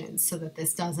solutions so that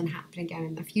this doesn't happen again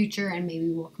in the future, and maybe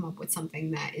we'll come up with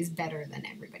something that is better than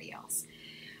everybody else.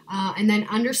 And then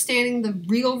understanding the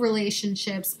real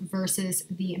relationships versus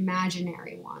the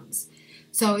imaginary ones.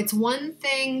 So it's one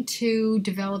thing to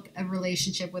develop a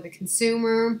relationship with a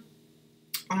consumer,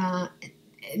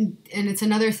 and it's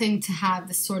another thing to have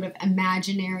this sort of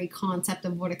imaginary concept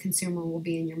of what a consumer will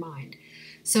be in your mind.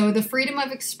 So the freedom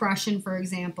of expression, for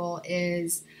example,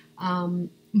 is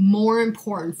more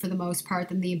important for the most part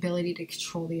than the ability to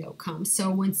control the outcome.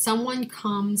 So when someone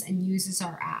comes and uses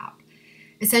our app,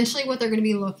 essentially what they're going to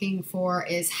be looking for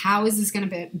is, how is this going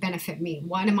to benefit me?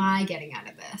 What am I getting out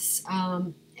of this?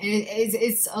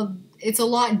 It's a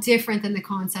lot different than the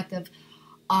concept of,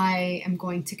 I am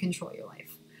going to control your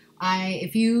life.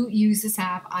 If you use this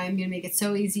app, I'm going to make it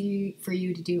so easy for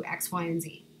you to do X, Y, and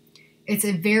Z. It's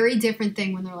a very different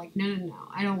thing when they're like, no,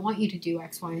 I don't want you to do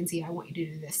X, Y, and Z. I want you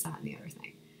to do this, that, and the other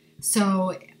thing.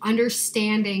 So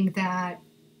understanding that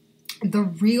the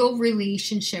real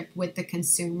relationship with the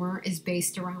consumer is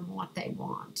based around what they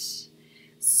want.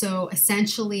 So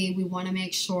essentially, we want to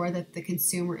make sure that the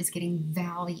consumer is getting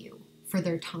value for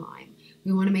their time.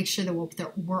 We want to make sure that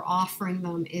what we're offering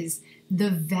them is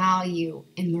the value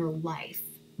in their life.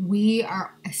 We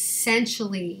are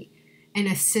essentially an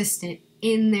assistant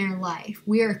in their life.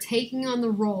 We are taking on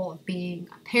the role of being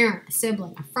a parent, a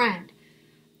sibling, a friend,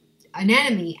 an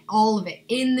enemy, all of it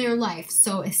in their life.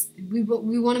 So we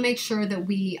want to make sure that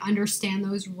we understand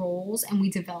those roles and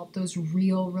we develop those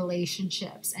real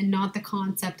relationships and not the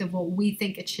concept of what we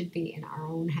think it should be in our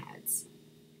own heads.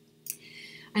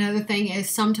 Another thing is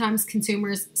sometimes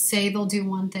consumers say they'll do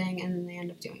one thing and then they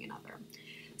end up doing another.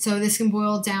 So this can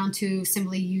boil down to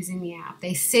simply using the app.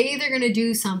 They say they're going to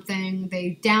do something,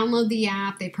 they download the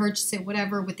app, they purchase it,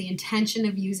 whatever, with the intention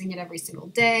of using it every single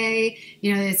day.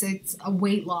 You know, it's a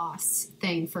weight loss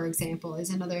thing, for example,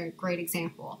 is another great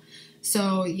example.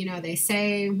 So, you know, they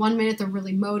say 1 minute they're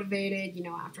really motivated, you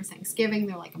know, after Thanksgiving,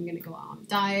 they're like, I'm going to go on a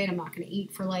diet, I'm not going to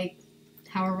eat for like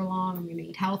however long, I'm going to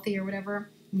eat healthy or whatever.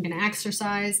 I'm going to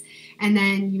exercise. And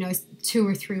then, you know, 2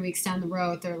 or 3 weeks down the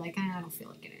road, they're like, I don't feel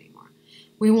like it anymore.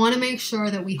 We want to make sure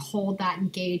that we hold that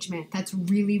engagement. That's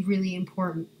really, really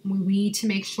important. We need to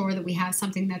make sure that we have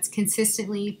something that's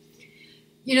consistently,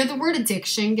 you know, the word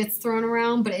addiction gets thrown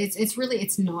around, but it's really,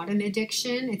 it's not an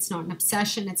addiction. It's not an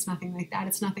obsession. It's nothing like that.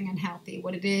 It's nothing unhealthy.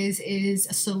 What it is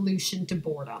a solution to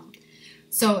boredom.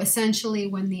 So essentially,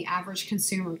 when the average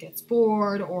consumer gets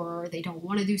bored or they don't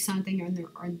want to do something, or they're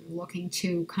looking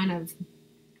to kind of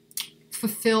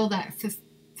fill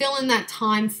in that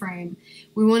time frame,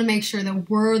 we want to make sure that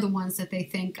we're the ones that they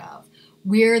think of.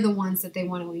 We're the ones that they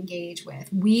want to engage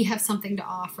with. We have something to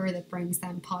offer that brings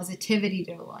them positivity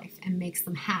to their life and makes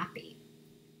them happy.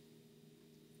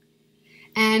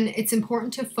 And it's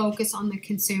important to focus on the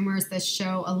consumers that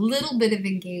show a little bit of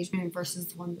engagement versus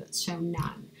the ones that show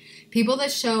none. People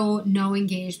that show no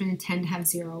engagement tend to have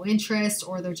zero interest,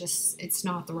 or it's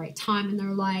not the right time in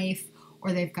their life,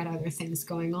 or they've got other things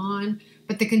going on.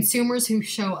 But the consumers who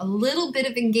show a little bit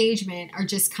of engagement are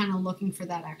just kind of looking for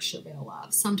that extra bit of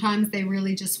love. Sometimes they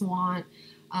really just want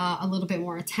a little bit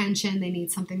more attention. They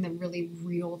need something that really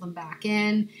reel them back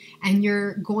in. And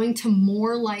you're going to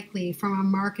more likely, from a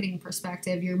marketing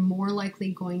perspective, you're more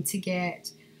likely going to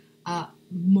get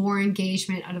more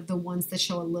engagement out of the ones that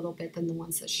show a little bit than the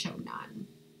ones that show none.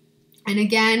 And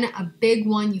again, a big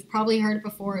one, you've probably heard it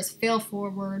before, is fail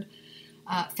forward.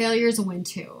 Failure is a win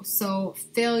too. So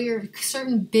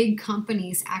certain big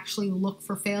companies actually look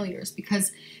for failures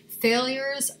because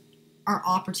failures are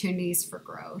opportunities for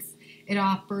growth. It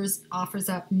offers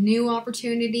up new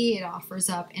opportunity. It offers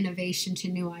up innovation to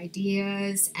new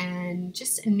ideas and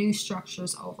just new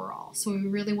structures overall. So we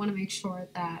really want to make sure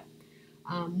that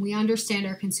we understand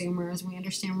our consumers, we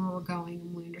understand where we're going,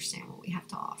 and we understand what we have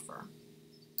to offer.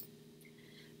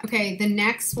 Okay, the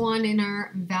next one in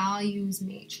our values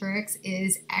matrix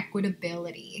is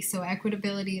equitability. So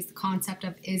equitability is the concept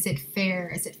of, is it fair?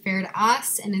 Is it fair to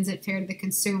us, and is it fair to the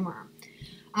consumer?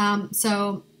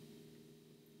 So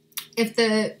if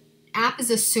the app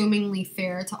is assumingly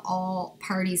fair to all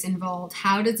parties involved,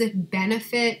 how does it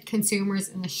benefit consumers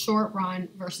in the short run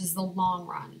versus the long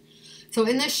run? So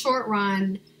in the short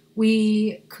run,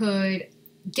 we have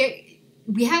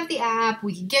the app,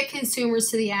 we can get consumers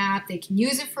to the app, they can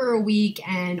use it for a week,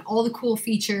 and all the cool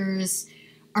features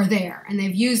are there, and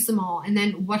they've used them all. And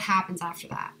then what happens after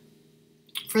that?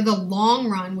 For the long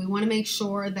run, we want to make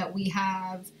sure that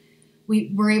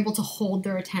we're able to hold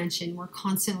their attention. We're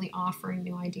constantly offering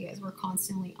new ideas. We're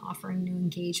constantly offering new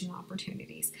engagement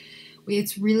opportunities.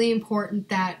 It's really important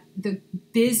that the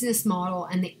business model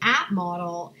and the app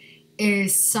model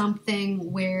is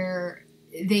something where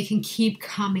they can keep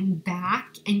coming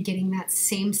back and getting that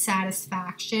same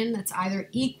satisfaction that's either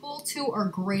equal to or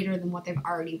greater than what they've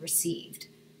already received.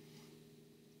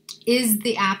 Is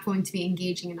the app going to be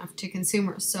engaging enough to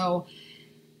consumers? So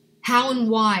how and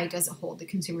why does it hold the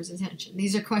consumer's attention?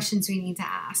 These are questions we need to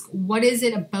ask. What is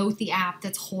it about the app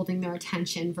that's holding their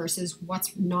attention versus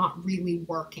what's not really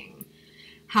working?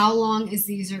 How long is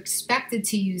the user expected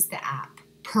to use the app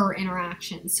per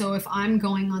interaction? So if I'm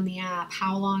going on the app,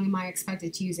 how long am I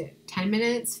expected to use it? 10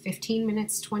 minutes, 15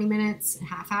 minutes, 20 minutes, a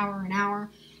half hour, an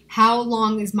hour? How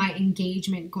long is my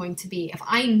engagement going to be? If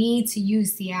I need to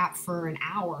use the app for an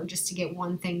hour just to get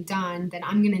one thing done, then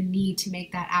I'm going to need to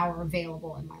make that hour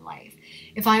available in my life.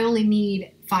 If I only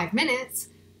need 5 minutes,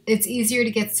 it's easier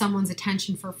to get someone's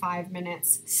attention for 5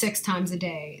 minutes 6 times a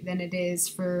day than it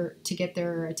is to get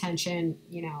their attention,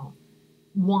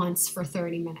 once for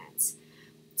 30 minutes.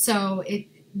 So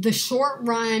the short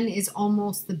run is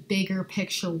almost the bigger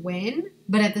picture win,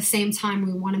 but at the same time,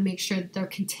 we want to make sure that they're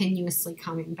continuously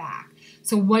coming back.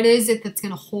 So what is it that's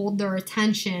going to hold their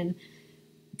attention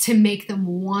to make them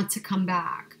want to come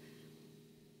back?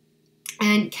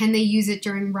 And can they use it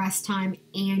during rest time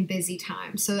and busy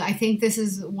time? So I think this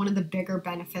is one of the bigger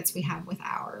benefits we have with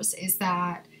ours, is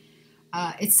that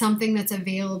it's something that's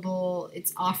available.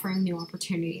 It's offering new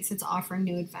opportunities. It's offering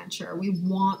new adventure. We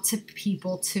want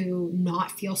people to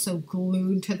not feel so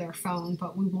glued to their phone,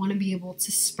 but we want to be able to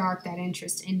spark that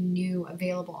interest in new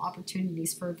available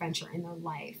opportunities for adventure in their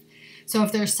life. So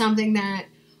if there's something that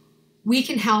we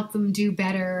can help them do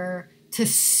better to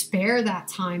spare that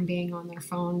time being on their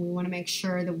phone, we want to make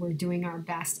sure that we're doing our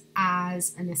best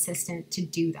as an assistant to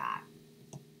do that.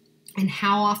 And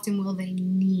how often will they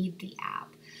need the app?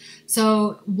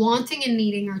 So wanting and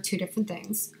needing are two different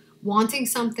things. Wanting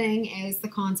something is the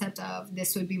concept of,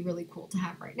 this would be really cool to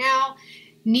have right now.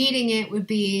 Needing it would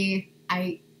be,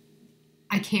 I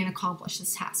can't accomplish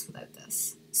this task without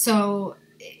this. So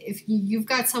if you've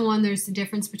got someone, there's the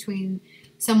difference between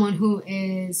someone who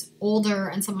is older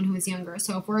and someone who is younger.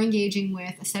 So if we're engaging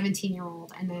with a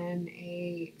 17-year-old and then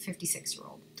a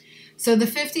 56-year-old. So the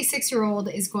 56-year-old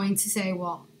is going to say,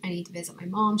 well, I need to visit my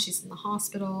mom. She's in the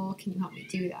hospital. Can you help me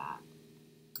do that?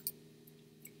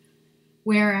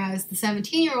 Whereas the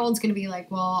 17-year-old is going to be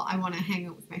like, well, I want to hang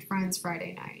out with my friends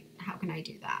Friday night. How can I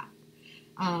do that?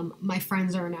 My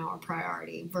friends are now a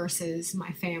priority versus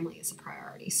my family is a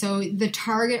priority. So the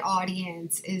target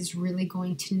audience is really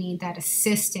going to need that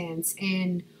assistance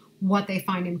in what they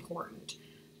find important.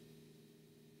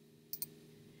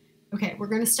 Okay, we're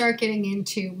going to start getting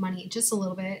into money just a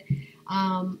little bit.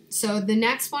 So the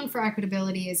next one for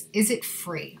equitability is it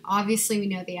free? Obviously, we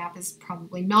know the app is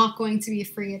probably not going to be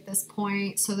free at this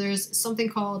point. So there's something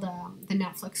called the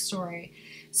Netflix story.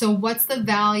 So what's the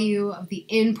value of the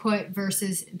input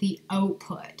versus the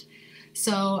output?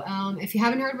 So if you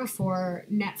haven't heard before,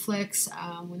 Netflix,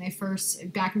 when they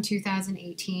first, back in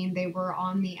 2018, they were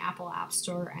on the Apple App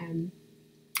Store. And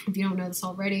if you don't know this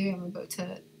already, I'm about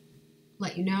to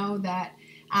let you know that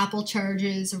Apple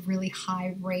charges a really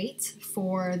high rate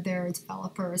for their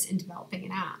developers in developing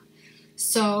an app.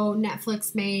 So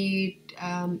Netflix made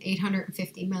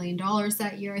 $850 million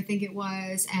that year, I think it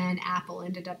was, and Apple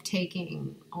ended up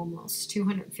taking almost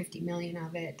 $250 million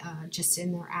of it just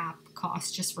in their app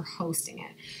cost just for hosting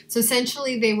it. So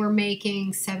essentially they were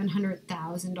making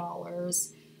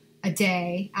 $700,000 a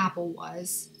day, Apple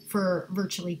was, for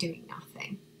virtually doing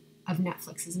nothing of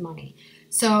Netflix's money.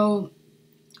 So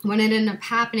what ended up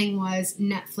happening was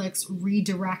Netflix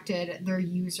redirected their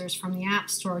users from the App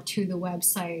Store to the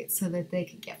website so that they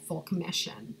could get full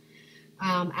commission.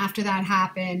 After that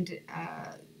happened,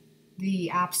 the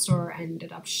App Store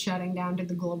ended up shutting down to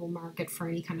the global market for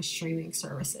any kind of streaming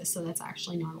services, so that's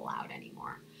actually not allowed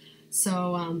anymore.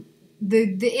 So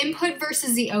the input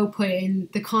versus the output,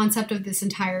 and the concept of this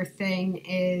entire thing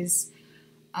is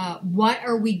what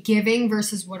are we giving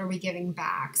versus what are we giving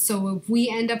back? So if we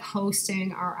end up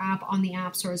hosting our app on the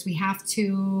app stores, we have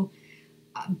to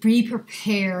be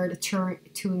prepared to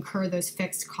incur those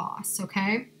fixed costs,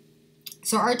 okay?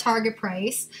 So our target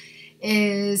price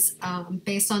is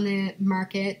based on the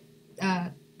market,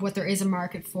 what there is a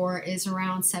market for is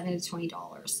around $7 to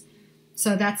 $20.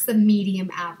 So that's the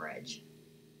medium average.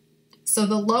 So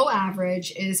the low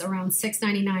average is around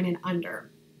 $6.99 and under.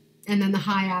 And then the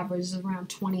high average is around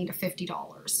 $20 to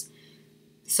 $50.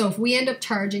 So if we end up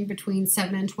charging between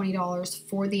 $7 and $20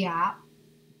 for the app,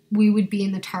 we would be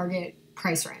in the target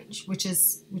price range, which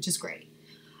is great.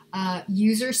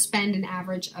 Users spend an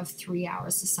average of 3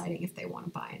 hours deciding if they want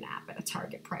to buy an app at a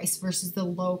target price versus the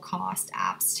low-cost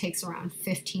apps takes around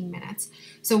 15 minutes.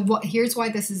 So here's why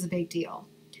this is a big deal.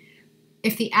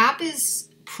 If the app is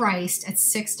priced at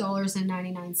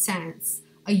 $6.99,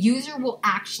 a user will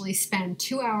actually spend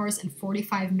 2 hours and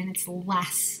 45 minutes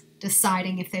less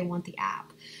deciding if they want the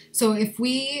app. So if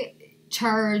we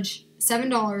charge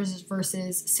 $7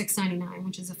 versus $6.99,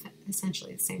 which is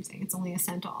essentially the same thing, it's only a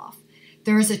cent off,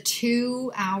 there is a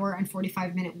 2 hour and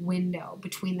 45 minute window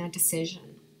between that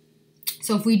decision.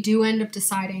 So if we do end up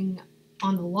deciding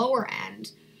on the lower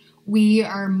end, we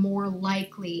are more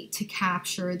likely to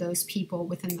capture those people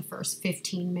within the first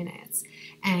 15 minutes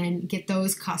and get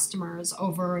those customers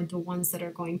over the ones that are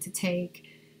going to take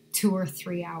 2 or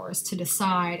 3 hours to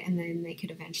decide, and then they could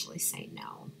eventually say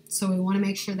no. So we want to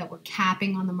make sure that we're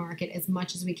capping on the market as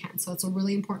much as we can. So it's a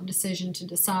really important decision to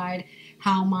decide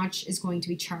how much is going to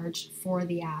be charged for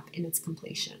the app in its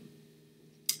completion.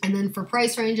 And then for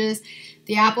price ranges,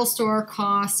 the Apple Store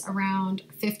costs around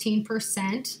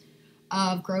 15%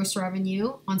 of gross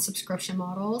revenue on subscription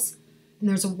models, and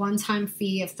there's a one-time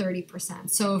fee of 30%.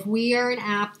 So if we are an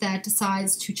app that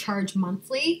decides to charge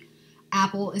monthly,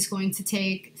 Apple is going to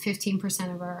take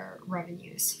 15% of our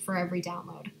revenues for every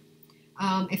download.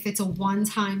 If it's a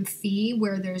one-time fee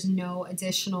where there's no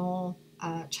additional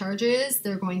charges,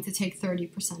 they're going to take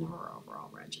 30% of our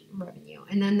overall revenue.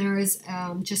 And then there is,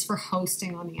 just for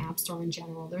hosting on the App Store in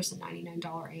general, there's a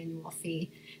 $99 annual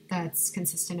fee that's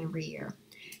consistent every year.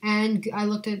 And I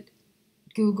looked at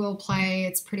Google Play,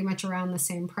 it's pretty much around the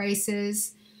same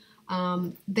prices.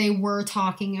 They were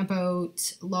talking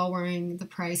about lowering the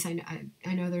price.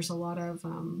 I know there's a lot of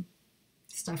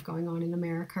stuff going on in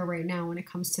America right now when it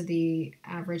comes to the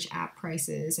average app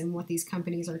prices and what these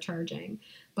companies are charging,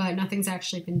 but nothing's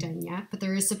actually been done yet. But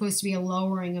there is supposed to be a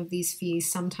lowering of these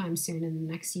fees sometime soon in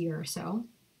the next year or so.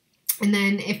 And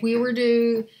then if we were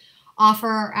to offer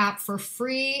our app for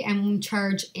free and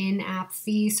charge in-app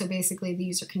fee, so basically the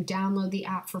user can download the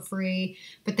app for free,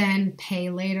 but then pay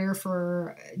later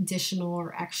for additional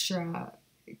or extra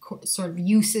sort of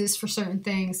uses for certain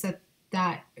things,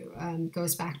 that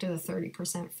goes back to the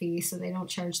 30% fee. So they don't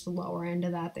charge the lower end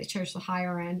of that, they charge the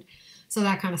higher end. So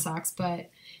that kind of sucks, but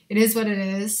it is what it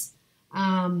is.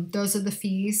 Those are the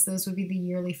fees. Those would be the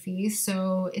yearly fees.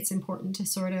 So it's important to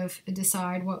sort of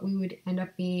decide what we would end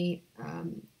up being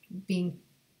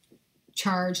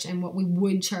charged and what we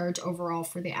would charge overall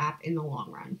for the app in the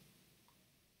long run.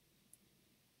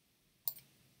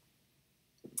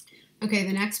 Okay,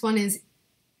 the next one is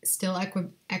still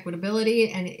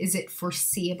equitability, and is it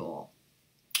foreseeable?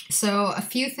 So a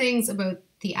few things about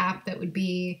the app that would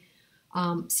be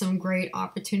some great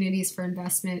opportunities for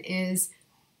investment is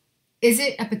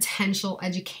it a potential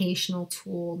educational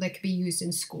tool that could be used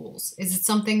in schools? Is it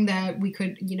something that we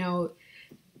could,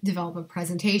 develop a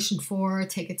presentation for,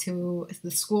 take it to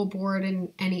the school board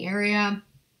in any area,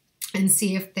 and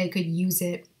see if they could use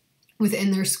it within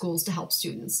their schools to help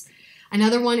students?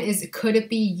 Another one is, could it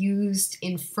be used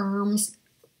in firms,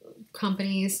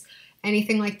 companies,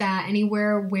 anything like that,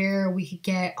 anywhere where we could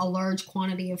get a large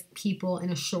quantity of people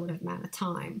in a short amount of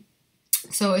time?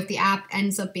 So if the app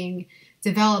ends up being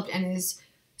developed and is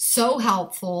so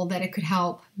helpful that it could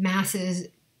help masses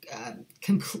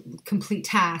complete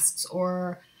tasks,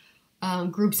 or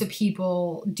groups of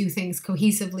people do things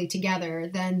cohesively together,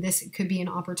 then this could be an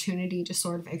opportunity to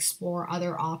sort of explore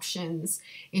other options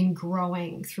in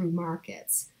growing through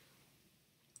markets.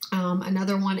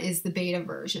 Another one is the beta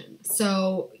version.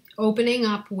 So opening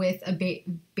up with a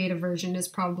beta version is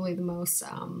probably the most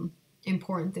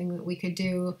important thing that we could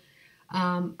do.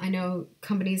 I know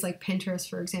companies like Pinterest,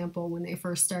 for example, when they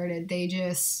first started, they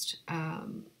just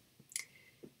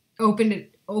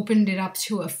opened it up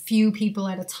to a few people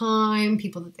at a time,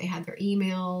 people that they had their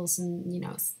emails,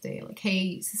 and say like, hey,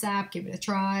 use this app, give it a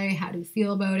try, how do you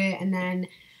feel about it? And then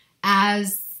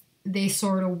as they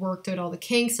sort of worked out all the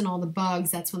kinks and all the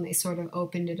bugs, that's when they sort of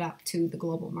opened it up to the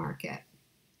global market.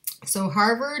 So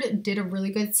Harvard did a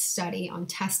really good study on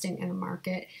testing in a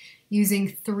market using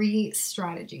 3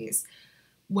 strategies.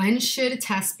 When should a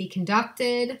test be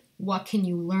conducted? What can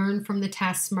you learn from the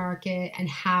test market? And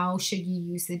how should you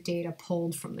use the data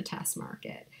pulled from the test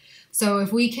market? So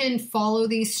if we can follow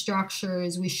these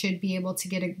structures, we should be able to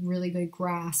get a really good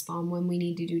grasp on when we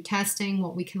need to do testing,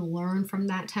 what we can learn from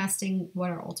that testing, what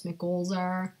our ultimate goals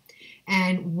are,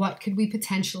 and what could we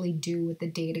potentially do with the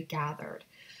data gathered.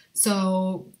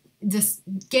 So just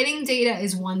getting data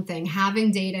is one thing.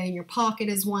 Having data in your pocket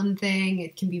is one thing.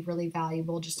 It can be really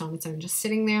valuable just on its own, just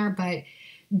sitting there. But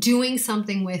doing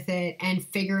something with it and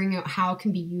figuring out how it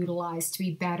can be utilized to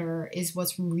be better is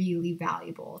what's really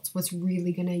valuable. It's what's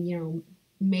really going to,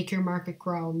 make your market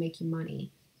grow, make you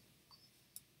money.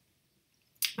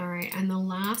 All right. And the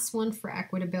last one for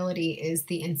equitability is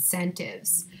the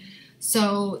incentives.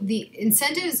 So the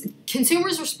incentives,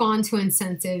 consumers respond to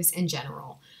incentives in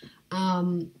general.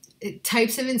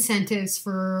 Types of incentives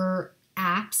for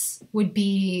apps would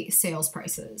be sales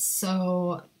prices.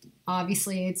 So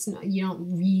obviously you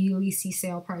don't really see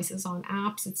sale prices on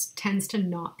apps. It tends to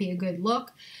not be a good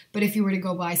look. But if you were to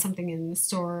go buy something in the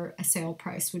store, a sale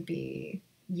price would be,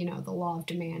 the law of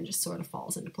demand just sort of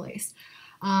falls into place.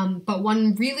 But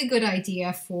one really good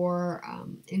idea for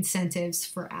incentives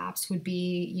for apps would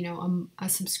be, a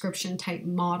subscription type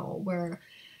model where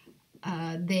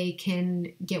they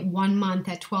can get 1 month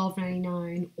at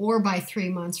 $12.99, or buy 3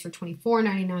 months for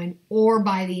 $24.99, or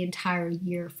buy the entire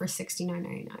year for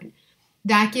 $69.99.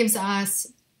 That gives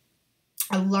us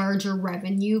a larger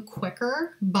revenue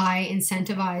quicker by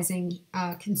incentivizing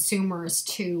consumers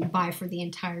to buy for the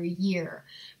entire year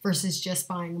versus just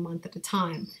buying a month at a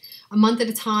time. A month at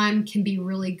a time can be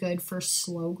really good for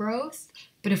slow growth,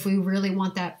 but if we really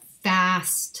want that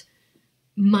fast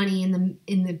money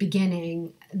in the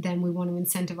beginning, then we want to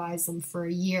incentivize them for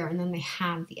a year, and then they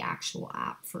have the actual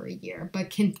app for a year.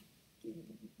 But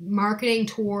marketing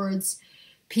towards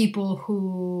people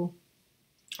who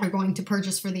are going to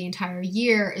purchase for the entire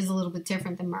year is a little bit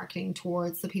different than marketing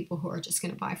towards the people who are just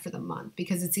going to buy for the month,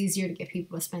 because it's easier to get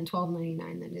people to spend $12.99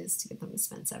 than it is to get them to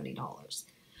spend $70.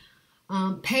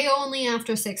 Pay only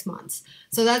after 6 months.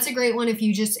 So that's a great one if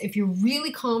you're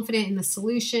really confident in the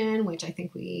solution, which I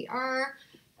think we are.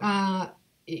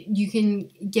 You can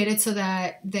get it so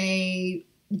that they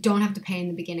don't have to pay in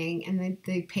the beginning and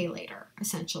they pay later,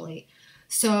 essentially.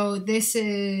 So this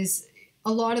is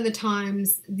a lot of the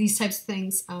times these types of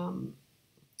things.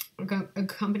 A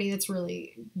company that's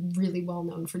really, really well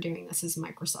known for doing this is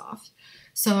Microsoft.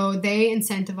 So they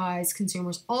incentivize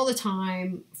consumers all the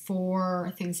time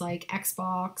for things like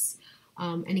Xbox,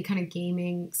 any kind of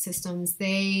gaming systems.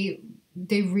 They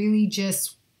really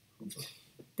just,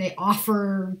 they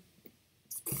offer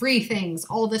free things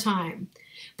all the time.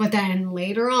 But then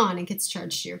later on, it gets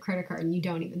charged to your credit card and you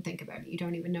don't even think about it. You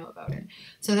don't even know about it.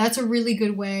 So that's a really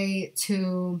good way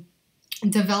to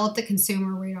develop the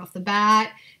consumer right off the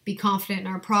bat, be confident in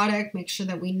our product, make sure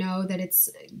that we know that it's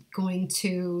going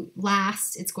to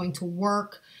last, it's going to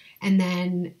work, and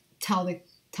then tell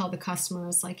the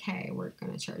customers like, hey, we're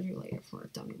going to charge you later for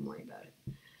it, don't even worry about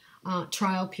it.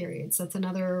 Trial periods, that's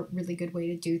another really good way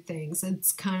to do things.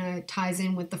 It's kind of ties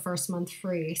in with the first month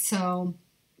free. So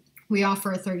we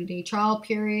offer a 30-day trial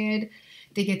period.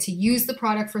 They get to use the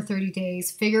product for 30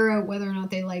 days, figure out whether or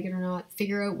not they like it or not,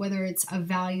 figure out whether it's of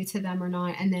value to them or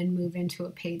not, and then move into a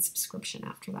paid subscription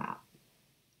after that.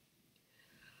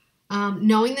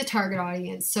 Knowing the target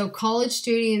audience. So college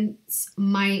students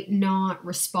might not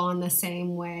respond the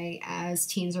same way as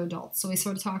teens or adults. So we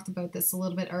sort of talked about this a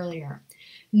little bit earlier.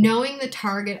 Knowing the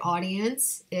target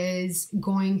audience is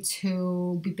going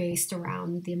to be based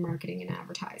around the marketing and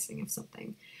advertising of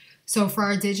something. So for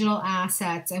our digital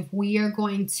assets, if we are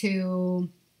going to,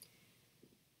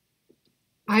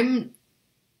 I'm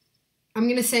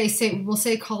going to say we'll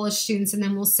say college students, and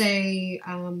then we'll say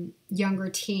younger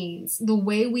teens. The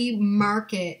way we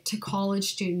market to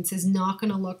college students is not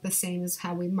going to look the same as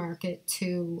how we market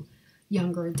to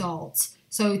younger adults.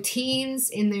 So teens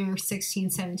in their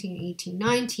 16, 17, 18,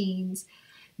 19s,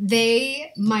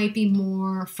 they might be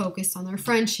more focused on their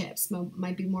friendships,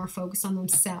 might be more focused on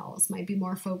themselves, might be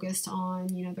more focused on,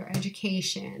 their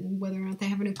education, whether or not they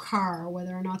have a new car,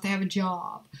 whether or not they have a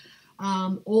job.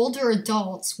 Older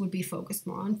adults would be focused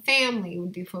more on family,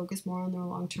 would be focused more on their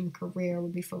long-term career,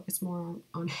 would be focused more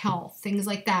on health, things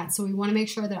like that. So we want to make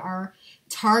sure that our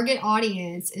target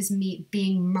audience is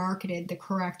being marketed the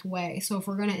correct way. So if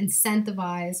we're going to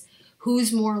incentivize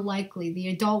who's more likely, the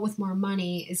adult with more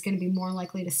money is going to be more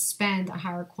likely to spend a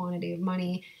higher quantity of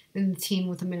money than the teen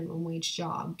with a minimum wage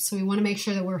job. So we want to make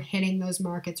sure that we're hitting those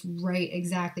markets right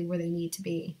exactly where they need to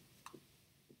be.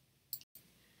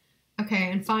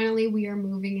 Okay, and finally, we are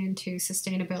moving into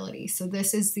sustainability. So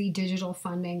this is the digital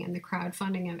funding and the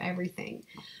crowdfunding of everything.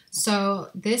 So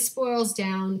this boils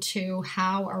down to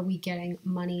how are we getting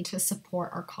money to support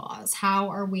our cause? How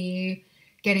are we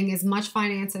getting as much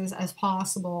finances as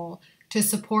possible to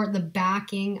support the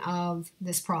backing of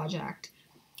this project?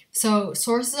 So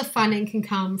sources of funding can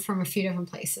come from a few different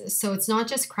places. So it's not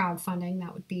just crowdfunding,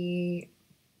 that would be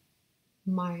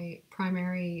my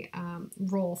primary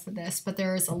role for this, but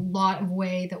there's a lot of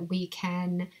way that we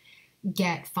can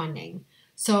get funding.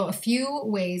 So a few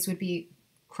ways would be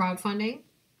crowdfunding,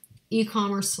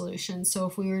 e-commerce solutions. So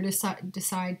if we were to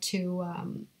decide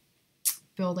to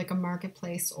build like a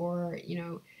marketplace or,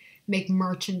 make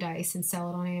merchandise and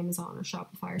sell it on Amazon or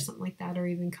Shopify or something like that, or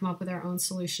even come up with our own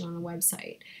solution on a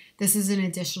website, this is an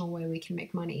additional way we can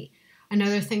make money.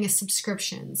 Another thing is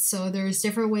subscriptions. So there's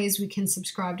different ways we can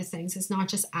subscribe to things. It's not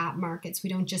just app markets. We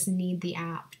don't just need the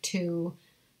app to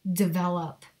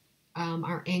develop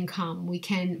our income. We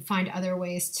can find other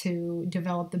ways to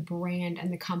develop the brand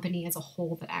and the company as a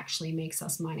whole that actually makes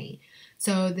us money.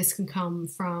 So this can come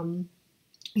from,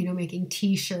 making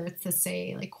t-shirts that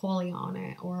say like Qualia on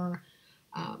it, or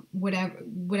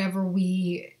whatever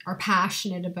we are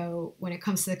passionate about when it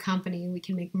comes to the company. We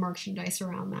can make merchandise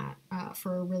around that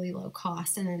for a really low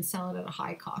cost and then sell it at a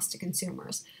high cost to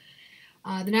consumers.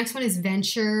 The next one is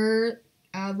venture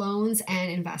loans and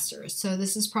investors. So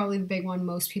this is probably the big one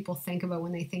most people think about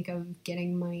when they think of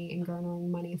getting money and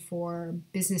garnering money for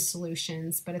business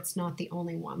solutions, but it's not the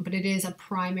only one, but it is a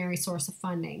primary source of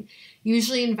funding.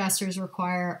 Usually investors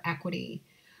require equity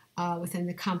within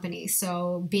the company.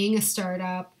 So being a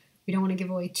startup, we don't want to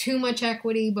give away too much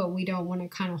equity, but we don't want to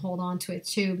kind of hold on to it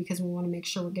too, because we want to make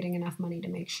sure we're getting enough money to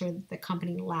make sure that the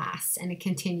company lasts and it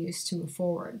continues to move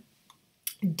forward.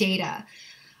 Data.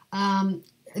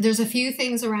 There's a few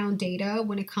things around data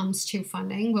when it comes to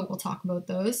funding, but we'll talk about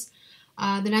those.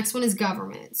 The next one is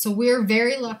government. So we're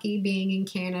very lucky being in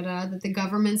Canada that the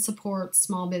government supports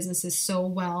small businesses so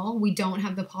well. We don't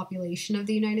have the population of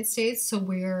the United States, so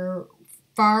we're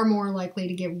far more likely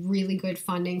to get really good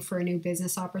funding for a new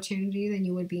business opportunity than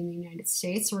you would be in the United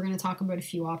States. So we're going to talk about a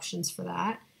few options for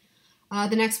that.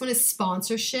 The next one is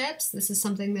sponsorships. This is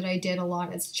something that I did a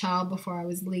lot as a child before I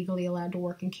was legally allowed to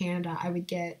work in Canada. I would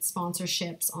get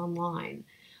sponsorships online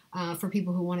for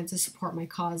people who wanted to support my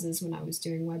causes when I was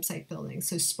doing website building.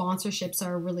 So sponsorships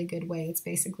are a really good way. It's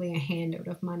basically a handout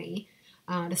of money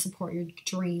to support your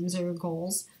dreams or your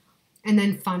goals. And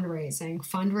then fundraising.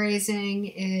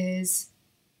 Fundraising is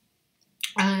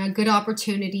a good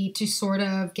opportunity to sort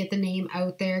of get the name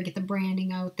out there, get the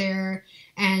branding out there,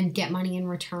 and get money in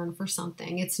return for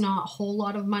something. It's not a whole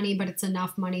lot of money, but it's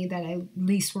enough money that at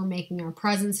least we're making our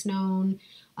presence known.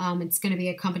 It's going to be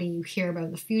a company you hear about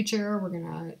in the future. We're going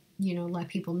to let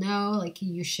people know, like,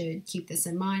 you should keep this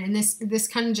in mind. And this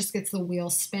kind of just gets the wheel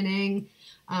spinning.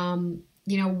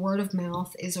 Word of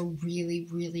mouth is a really,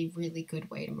 really, really good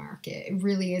way to market. It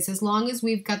really is. As long as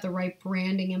we've got the right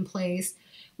branding in place,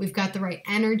 we've got the right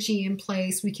energy in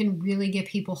place, we can really get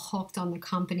people hooked on the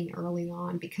company early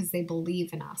on because they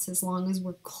believe in us, as long as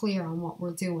we're clear on what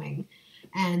we're doing.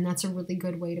 And that's a really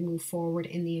good way to move forward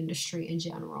in the industry in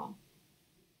general.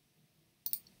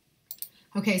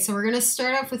 Okay, so we're going to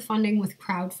start off with funding with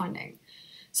crowdfunding.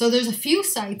 So there's a few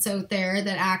sites out there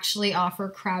that actually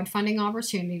offer crowdfunding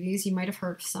opportunities. You might have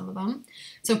heard of some of them.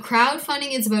 So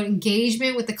crowdfunding is about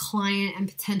engagement with the client and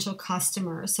potential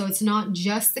customers. So it's not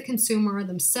just the consumer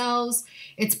themselves,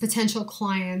 it's potential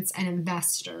clients and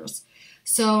investors.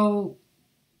 So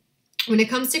when it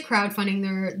comes to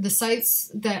crowdfunding, the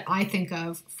sites that I think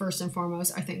of first and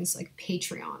foremost are things like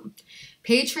Patreon.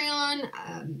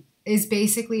 Patreon is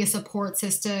basically a support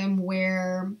system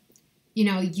where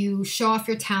you show off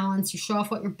your talents, you show off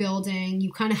what you're building.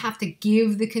 You kind of have to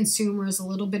give the consumers a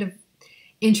little bit of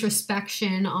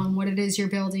introspection on what it is you're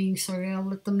building. You sort of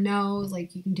let them know,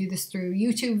 like, you can do this through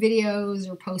YouTube videos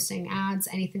or posting ads,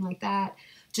 anything like that,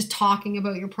 just talking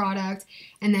about your product,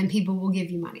 and then people will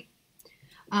give you money.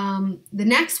 The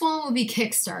next one will be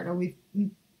Kickstarter.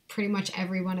 Pretty much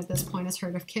everyone at this point has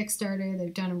heard of Kickstarter.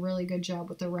 They've done a really good job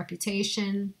with their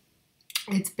reputation.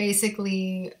 It's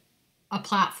basically a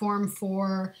platform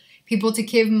for people to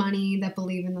give money that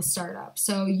believe in the startup.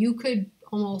 So you could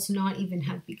almost not even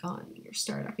have begun your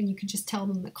startup, and you could just tell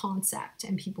them the concept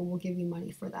and people will give you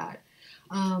money for that.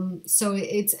 So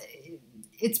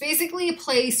it's basically a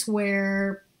place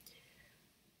where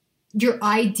your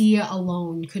idea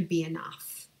alone could be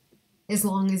enough, as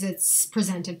long as it's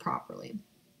presented properly.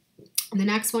 The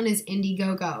next one is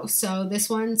Indiegogo. So this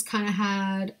one's kind of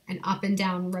had an up and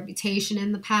down reputation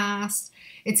in the past.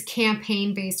 It's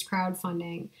campaign-based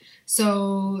crowdfunding.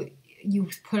 So you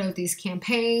put out these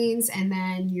campaigns and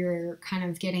then you're kind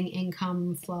of getting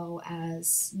income flow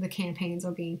as the campaigns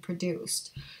are being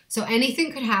produced. So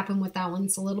anything could happen with that one.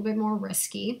 It's a little bit more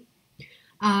risky.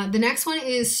 The next one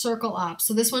is Circle Up.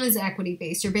 So this one is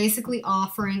equity-based. You're basically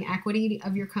offering equity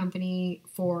of your company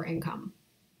for income.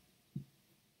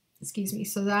 Excuse me.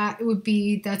 So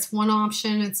that's one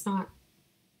option. It's not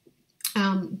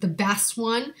the best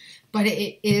one, but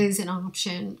it is an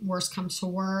option. Worst comes to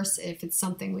worst, if it's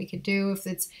something we could do, if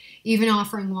it's even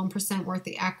offering 1% worth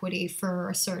the equity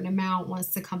for a certain amount, once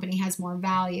the company has more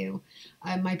value,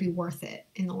 it might be worth it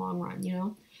in the long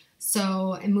run,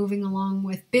 So, and moving along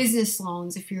with business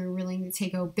loans, if you're willing to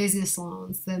take out business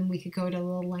loans, then we could go to the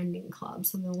Lending Club.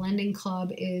 So the Lending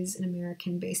Club is an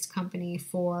American-based company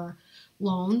for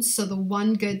loans. So the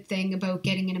one good thing about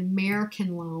getting an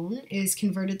American loan is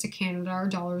converted to Canada. Our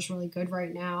dollar is really good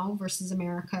right now versus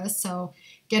America. So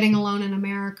getting a loan in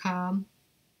America,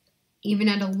 even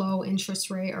at a low interest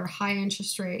rate or high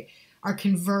interest rate, our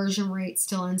conversion rate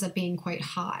still ends up being quite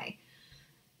high.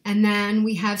 And then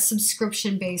we have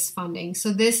subscription-based funding.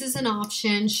 So this is an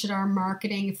option should our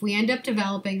marketing, if we end up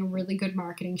developing a really good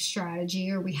marketing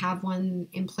strategy, or we have one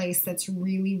in place that's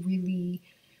really, really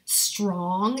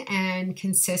strong and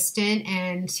consistent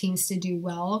and seems to do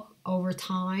well over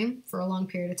time, for a long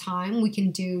period of time, we can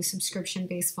do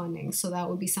subscription-based funding. So that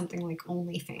would be something like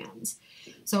OnlyFans.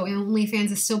 So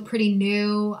OnlyFans is still pretty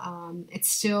new. It's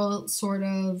still sort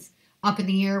of up in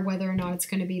the air whether or not it's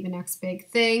going to be the next big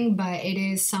thing, but it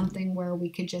is something where we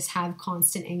could just have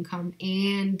constant income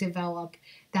and develop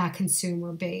that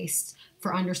consumer base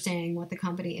for understanding what the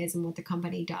company is and what the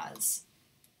company does.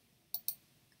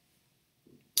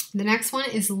 The next one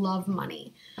is Love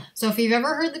Money. So if you've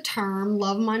ever heard the term,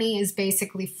 Love Money is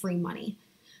basically free money.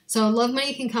 So Love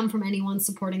Money can come from anyone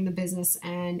supporting the business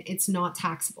and it's not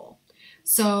taxable.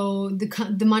 So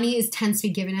the money tends to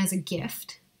be given as a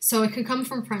gift. So it could come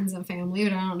from friends and family,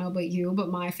 but I don't know about you, but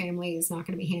my family is not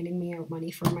going to be handing me out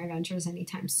money for my ventures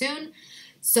anytime soon.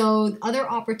 So other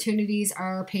opportunities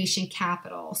are patient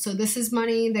capital. So this is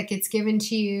money that gets given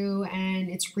to you and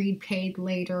it's repaid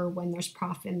later when there's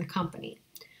profit in the company.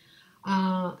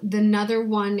 Another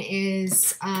one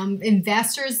is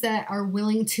investors that are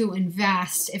willing to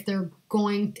invest if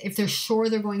they're sure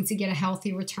they're going to get a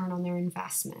healthy return on their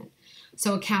investment.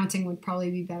 So accounting would probably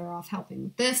be better off helping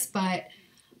with this, but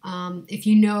if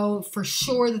you know for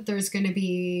sure that there's going to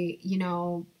be,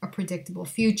 a predictable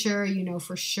future,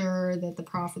 for sure that the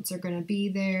profits are going to be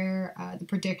there, the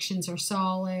predictions are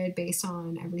solid based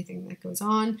on everything that goes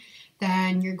on,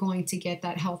 then you're going to get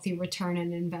that healthy return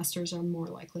and investors are more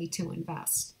likely to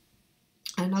invest.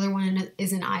 Another one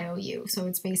is an IOU. So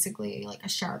it's basically like a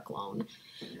shark loan.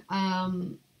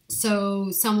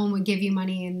 So someone would give you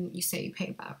money and you say you pay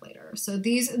it back later. So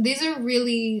these are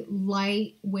really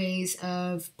light ways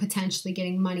of potentially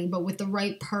getting money, but with the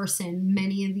right person,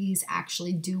 many of these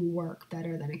actually do work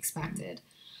better than expected.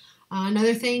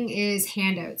 Another thing is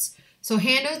handouts. So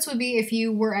handouts would be if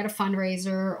you were at a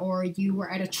fundraiser or you were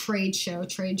at a trade show.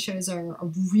 Trade shows are a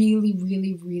really,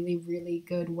 really, really, really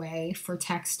good way for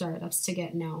tech startups to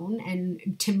get known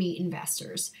and to meet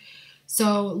investors.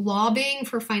 So lobbying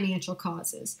for financial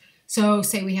causes. So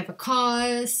say we have a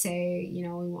cause, say, we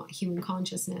want human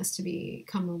consciousness to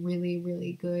become a really,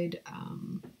 really good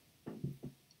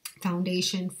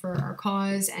foundation for our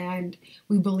cause, and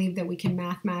we believe that we can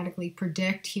mathematically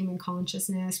predict human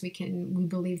consciousness. We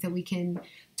believe that we can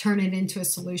turn it into a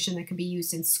solution that could be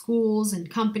used in schools and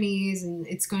companies, and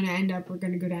it's going to end up, we're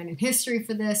going to go down in history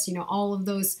for this. All of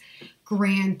those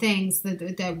grand things that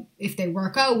if they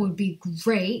work out would be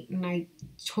great, and I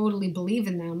totally believe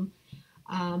in them.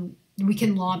 We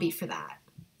can lobby for that.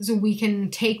 So we can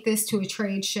take this to a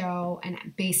trade show and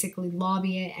basically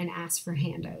lobby it and ask for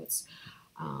handouts.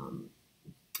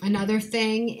 Another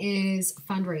thing is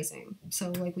fundraising.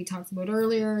 So like we talked about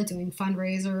earlier, doing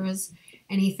fundraisers,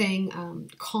 anything,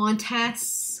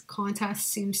 contests. Contests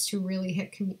seems to really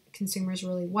hit consumers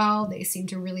really well. They seem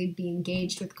to really be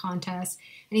engaged with contests.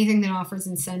 Anything that offers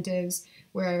incentives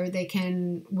where they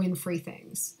can win free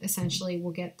things, essentially,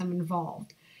 will get them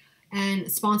involved. And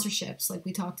sponsorships, like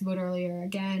we talked about earlier.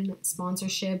 Again,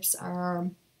 sponsorships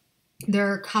there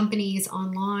are companies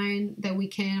online that we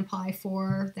can apply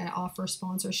for that offer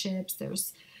sponsorships.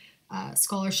 There's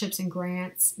scholarships and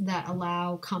grants that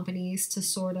allow companies to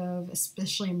sort of,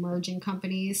 especially emerging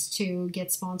companies, to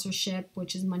get sponsorship,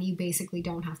 which is money you basically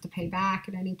don't have to pay back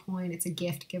at any point. It's a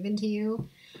gift given to you.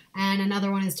 And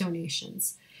another one is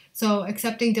donations. So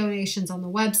accepting donations on the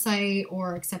website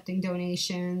or accepting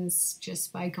donations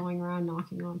just by going around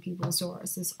knocking on people's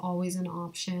doors is always an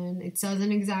option. It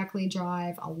doesn't exactly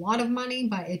drive a lot of money,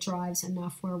 but it drives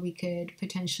enough where we could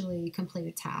potentially complete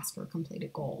a task or complete a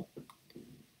goal.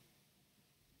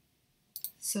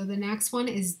 So the next one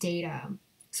is data.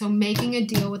 So making a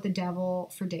deal with the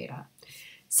devil for data.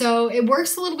 So it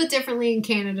works a little bit differently in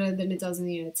Canada than it does in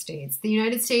the United States. The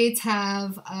United States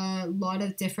have a lot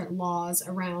of different laws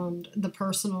around the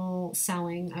personal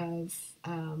selling of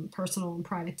personal and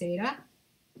private data.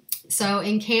 So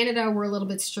in Canada, we're a little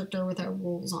bit stricter with our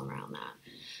rules around that.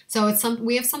 So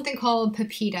we have something called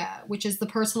PIPEDA, which is the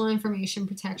Personal Information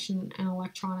Protection and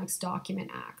Electronics Document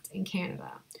Act in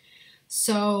Canada.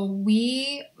 So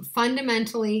we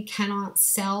fundamentally cannot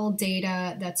sell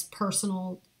data that's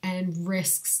personal and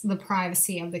risks the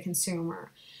privacy of the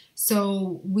consumer.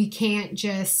 So we can't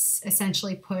just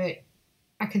essentially put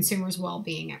a consumer's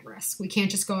well-being at risk. We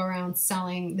can't just go around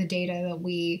selling the data that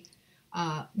we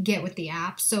get with the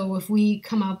app. So if we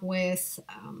come up with,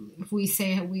 if we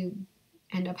say we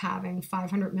end up having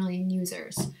 500 million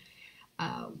users,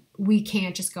 we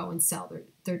can't just go and sell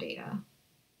their data.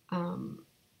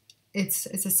 It's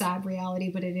a sad reality,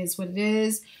 but it is what it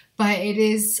is. But it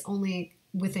is only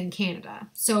within Canada.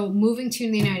 So moving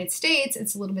to the United States,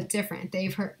 it's a little bit different.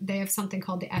 They have something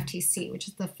called the FTC, which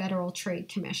is the Federal Trade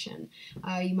Commission.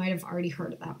 You might have already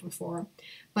heard of that before.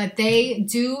 But they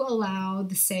do allow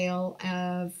the sale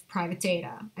of private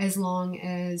data as long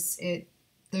as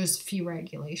there's a few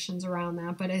regulations around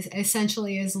that, but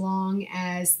essentially as long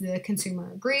as the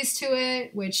consumer agrees to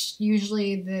it, which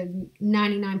usually the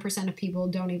 99% of people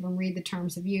don't even read the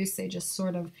terms of use. They just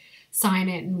sort of sign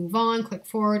it and move on, click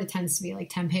forward. It tends to be like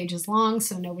 10 pages long,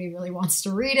 so nobody really wants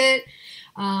to read it.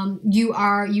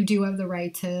 You do have the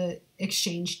right to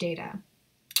exchange data.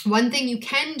 One thing you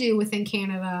can do within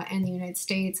Canada and the United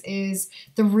States is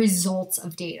the results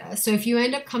of data. So if you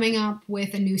end up coming up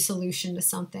with a new solution to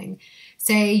something,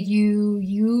 say you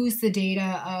use the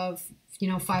data of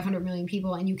 500 million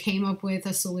people and you came up with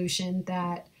a solution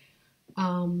that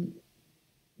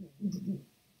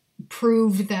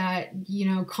proved that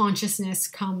consciousness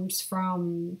comes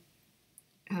from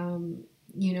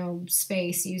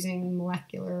space using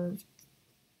molecular.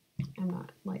 I'm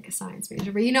not like a science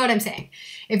major, but you know what I'm saying.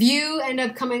 If you end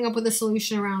up coming up with a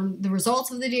solution around the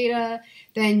results of the data,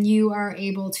 then you are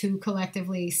able to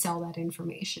collectively sell that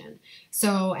information.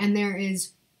 So, and there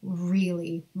is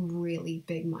really, really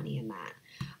big money in that.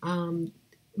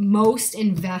 Most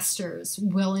investors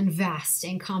will invest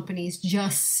in companies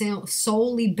just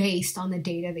solely based on the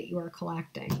data that you are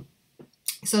collecting.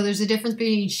 So there's a difference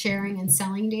between sharing and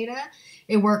selling data.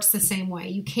 It works the same way.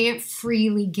 You can't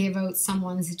freely give out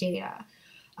someone's data.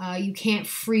 You can't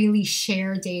freely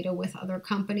share data with other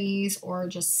companies or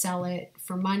just sell it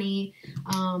for money.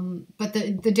 But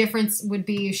the difference would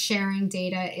be sharing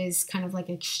data is kind of like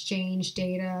exchange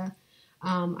data.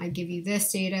 I give you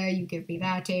this data, you give me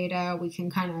that data. We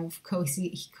can kind of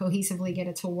cohesively get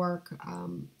it to work,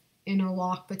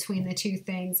 interlock between the two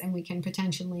things, and we can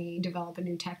potentially develop a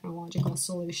new technological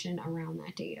solution around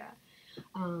that data.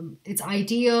 It's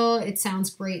ideal, it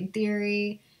sounds great in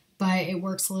theory, but it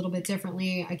works a little bit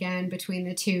differently, again, between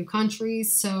the two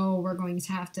countries. So we're going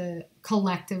to have to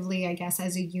collectively, I guess,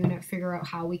 as a unit, figure out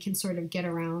how we can sort of get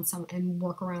around some and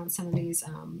work around some of these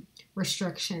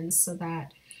restrictions so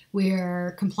that we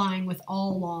are complying with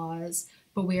all laws,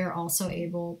 but we are also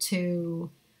able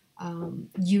to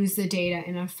use the data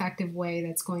in an effective way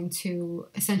that's going to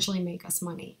essentially make us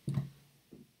money.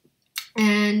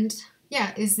 And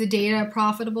yeah, is the data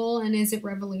profitable and is it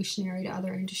revolutionary to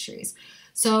other industries?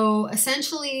 So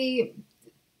essentially,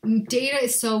 data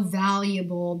is so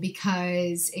valuable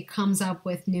because it comes up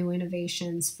with new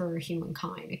innovations for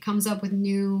humankind. It comes up with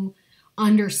new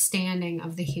understanding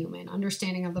of the human,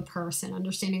 understanding of the person,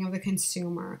 understanding of the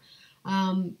consumer.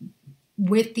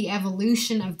 With the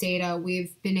evolution of data,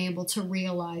 we've been able to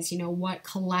realize, what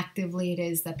collectively it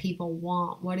is that people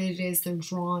want, what it is they're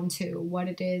drawn to, what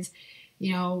it is,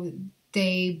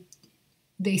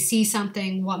 they see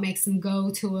something, what makes them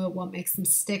go to it, what makes them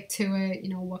stick to it,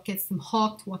 what gets them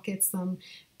hooked, what gets them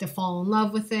to fall in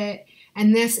love with it.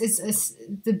 And this is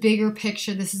the bigger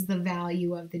picture. This is the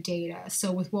value of the data.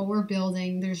 So with what we're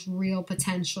building, there's real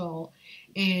potential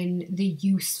in the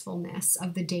usefulness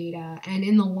of the data. And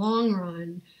in the long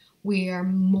run, we are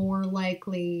more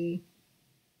likely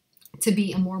to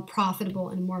be a more profitable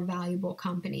and more valuable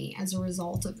company as a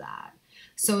result of that.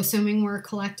 So assuming we're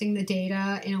collecting the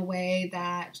data in a way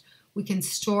that we can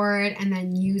store it and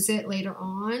then use it later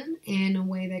on in a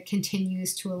way that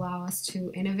continues to allow us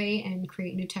to innovate and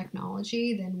create new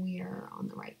technology, then we are on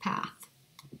the right path.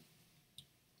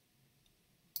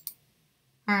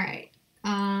 All right.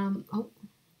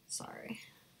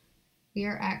 We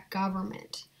are at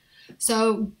government.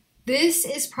 So this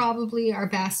is probably our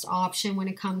best option when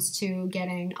it comes to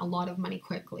getting a lot of money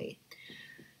quickly.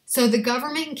 So the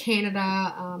government in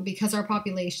Canada, because our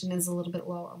population is a little bit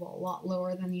lower, well, a lot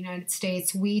lower than the United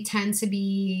States, we tend to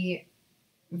be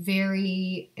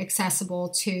very accessible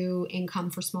to income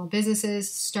for small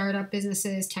businesses, startup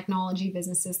businesses, technology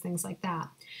businesses, things like that.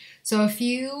 So a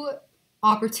few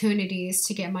opportunities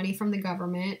to get money from the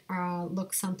government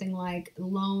look something like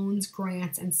loans,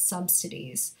 grants, and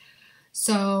subsidies.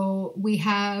 So we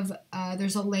have,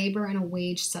 there's a labor and a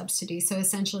wage subsidy. So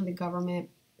essentially the government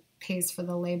pays for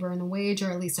the labor and the wage,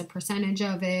 or at least a percentage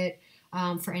of it,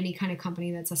 for any kind of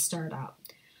company that's a startup.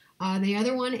 The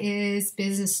other one is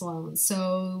business loans.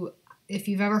 So if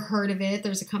you've ever heard of it,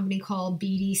 there's a company called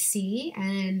BDC,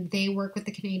 and they work with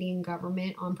the Canadian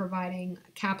government on providing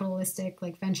capitalistic,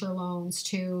 like venture loans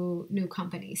to new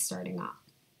companies starting up.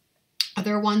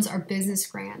 Other ones are business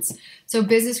grants. So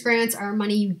business grants are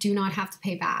money you do not have to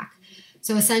pay back.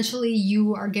 So essentially,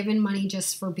 you are given money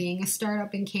just for being a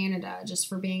startup in Canada, just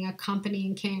for being a company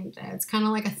in Canada. It's kind of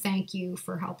like a thank you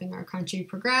for helping our country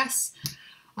progress.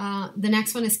 The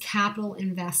next one is capital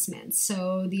investments.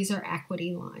 So these are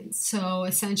equity lines. So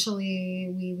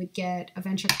essentially, we would get a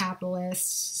venture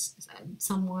capitalist,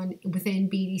 someone within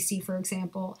BDC, for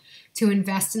example, to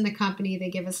invest in the company. They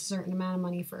give us a certain amount of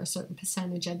money for a certain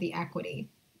percentage of the equity.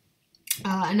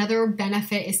 Another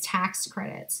benefit is tax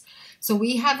credits. So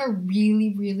we have a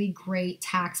really, really great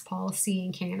tax policy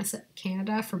in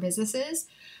Canada for businesses.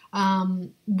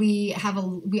 We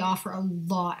offer a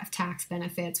lot of tax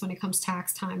benefits when it comes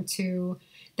tax time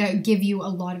that give you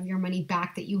a lot of your money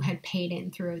back that you had paid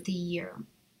in throughout the year.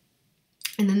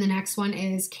 And then the next one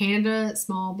is Canada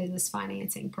Small Business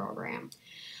Financing Program.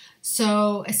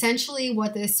 So essentially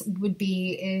what this would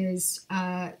be is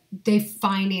they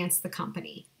finance the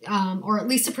company, or at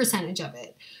least a percentage of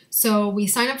it. So we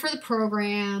sign up for the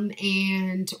program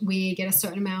and we get a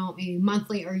certain amount, maybe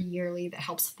monthly or yearly, that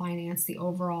helps finance the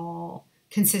overall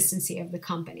consistency of the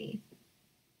company.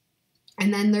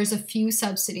 And then there's a few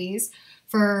subsidies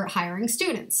for hiring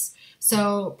students.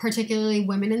 So particularly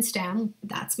women in STEM,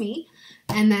 that's me.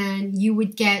 And then you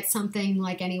would get something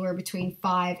like anywhere between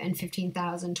 $5,000 and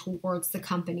 $15,000 towards the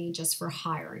company just for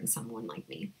hiring someone like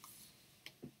me.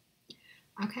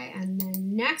 Okay, and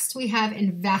then next we have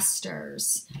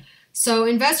investors. So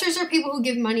investors are people who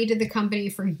give money to the company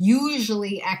for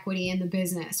usually equity in the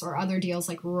business or other deals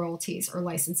like royalties or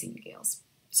licensing deals.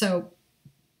 So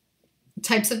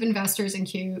types of investors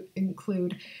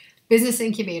include business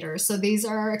incubators. So these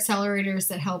are accelerators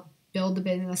that help build the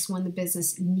business when the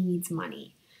business needs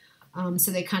money.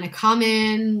 So they kind of come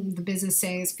in, the business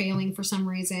say is failing for some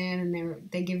reason,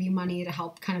 and they give you money to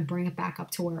help kind of bring it back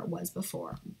up to where it was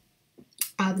before.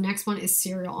 The next one is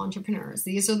serial entrepreneurs.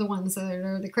 These are the ones that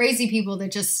are the crazy people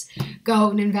that just go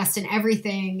and invest in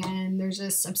everything, and they're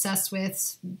just obsessed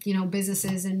with,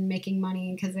 businesses and making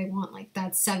money because they want like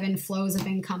that 7 flows of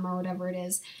income or whatever it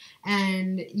is.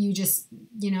 And you just,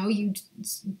 you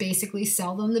basically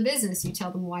sell them the business. You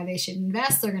tell them why they should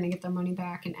invest. They're going to get their money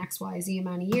back in XYZ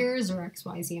amount of years or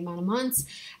XYZ amount of months,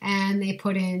 and they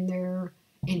put in their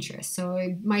interest. So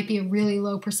it might be a really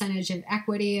low percentage of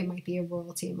equity, it might be a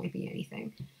royalty, it might be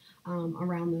anything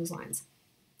around those lines.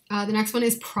 The next one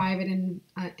is private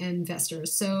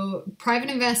investors. So private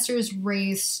investors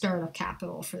raise startup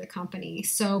capital for the company.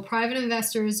 So private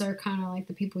investors are kind of like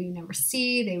the people you never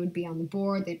see. They would be on the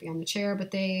board, they'd be on the chair, but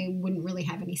they wouldn't really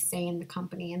have any say in the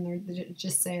company, and they're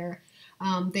just there.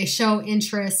 They show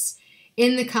interest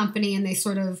in the company, and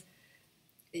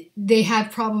they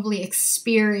have probably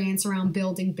experience around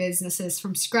building businesses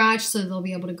from scratch, so they'll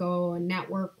be able to go and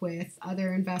network with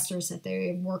other investors that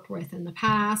they've worked with in the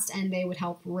past, and they would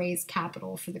help raise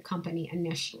capital for the company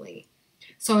initially.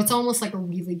 So it's almost like a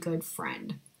really good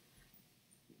friend.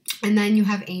 And then you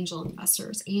have angel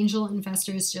investors. Angel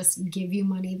investors just give you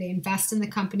money. They invest in the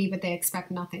company, but they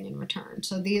expect nothing in return.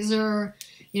 So these are,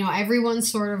 everyone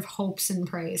sort of hopes and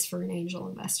prays for an angel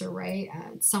investor, right?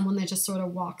 Someone that just sort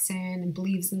of walks in and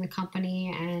believes in the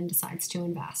company and decides to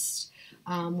invest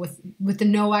with the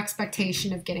no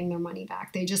expectation of getting their money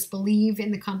back. They just believe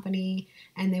in the company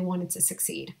and they want it to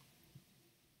succeed.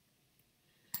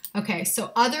 Okay,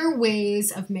 so other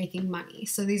ways of making money.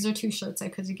 So these are 2 shirts I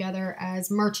put together as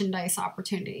merchandise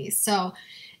opportunities. So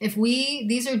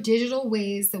these are digital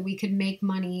ways that we could make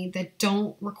money that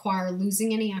don't require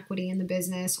losing any equity in the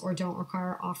business or don't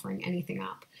require offering anything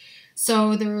up.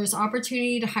 So there's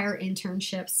opportunity to hire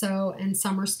internships, and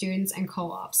summer students and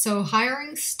co-ops. So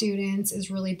hiring students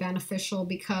is really beneficial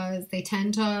because they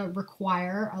tend to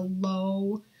require a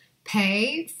low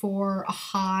pay for a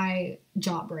high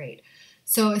job rate.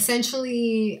 So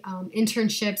essentially,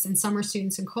 internships and summer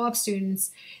students and co-op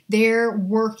students, they're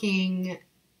working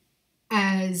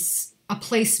as a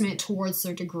placement towards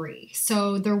their degree.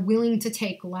 So they're willing to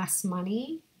take less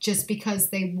money just because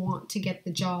they want to get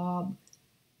the job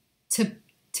to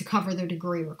cover their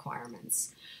degree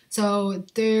requirements. So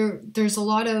there's a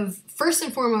lot of, first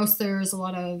and foremost, there's a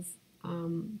lot of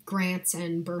grants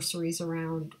and bursaries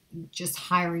around just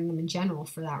hiring them in general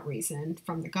for that reason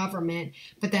from the government,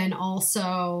 but then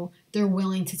also they're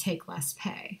willing to take less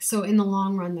pay. So in the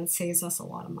long run, that saves us a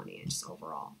lot of money just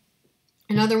overall.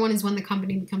 Another one is when the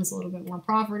company becomes a little bit more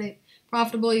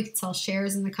profitable, you can sell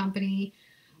shares in the company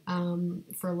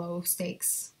for low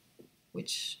stakes,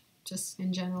 which just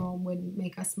in general would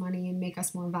make us money and make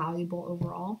us more valuable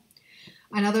overall.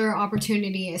 Another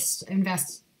opportunity is to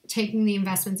taking the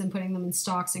investments and putting them in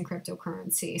stocks and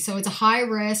cryptocurrency. So it's a high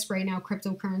risk. Right now,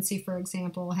 cryptocurrency, for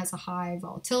example, has a high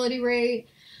volatility rate.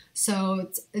 So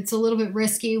it's a little bit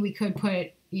risky. We could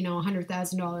put,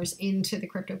 $100,000 into the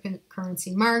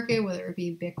cryptocurrency market, whether it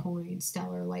be Bitcoin,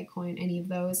 Stellar, Litecoin, any of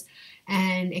those,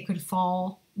 and it could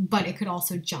fall, but it could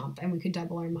also jump and we could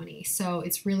double our money. So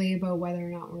it's really about whether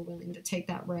or not we're willing to take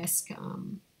that risk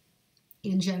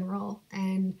in general.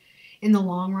 And in the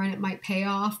long run, it might pay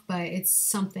off, but it's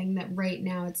something that right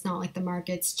now, it's not like the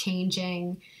market's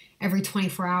changing every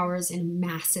 24 hours in a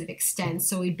massive extent.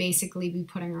 So we'd basically be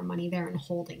putting our money there and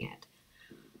holding it.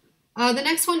 The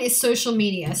next one is social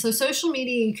media. So social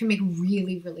media, you can make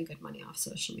really, really good money off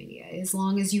social media as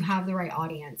long as you have the right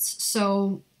audience.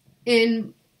 So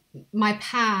in my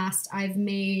past, I've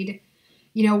made,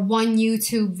 one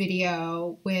YouTube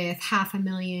video with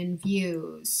 500,000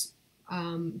 views,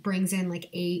 brings in like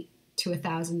 $800 to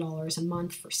 $1,000 a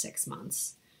month for 6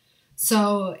 months.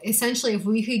 So essentially, if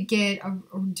we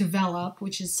could develop,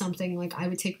 which is something like I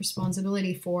would take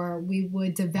responsibility for, we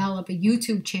would develop a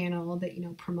YouTube channel that,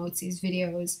 promotes these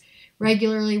videos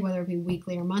regularly, whether it be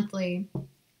weekly or monthly,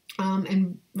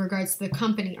 in regards to the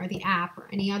company or the app or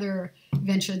any other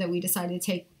venture that we decide to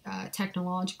take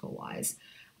technological wise.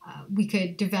 We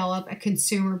could develop a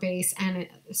consumer base and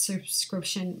a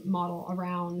subscription model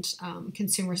around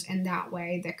consumers in that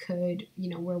way that could,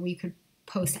 where we could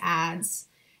post ads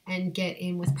and get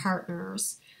in with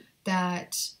partners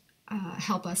that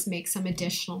help us make some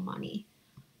additional money.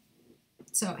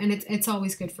 So, and it's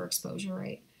always good for exposure,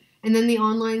 right? And then the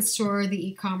online store, the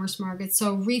e-commerce market.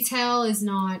 So retail is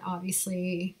not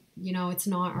obviously, it's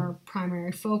not our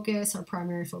primary focus. Our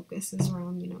primary focus is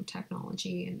around,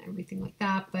 technology and everything like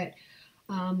that. But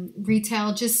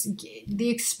Retail, just the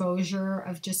exposure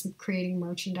of just creating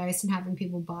merchandise and having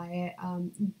people buy it.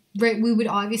 Right, we would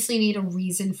obviously need a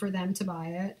reason for them to buy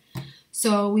it.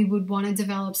 So we would want to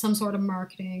develop some sort of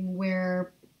marketing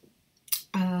where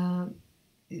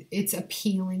it's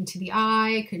appealing to the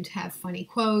eye. It could have funny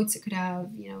quotes. It could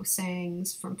have,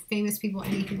 sayings from famous people,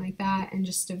 anything like that, and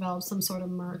just develop some sort of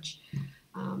merch.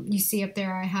 You see up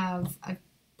there, I've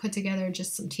put together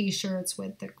just some t-shirts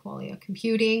with the Qualia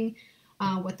computing,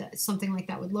 something like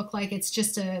that would look like. It's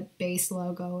just a base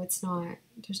logo.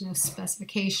 There's no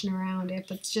specification around it,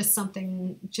 but it's just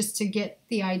something just to get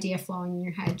the idea flowing in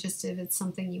your head, just if it's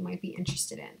something you might be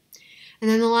interested in. And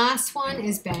then the last one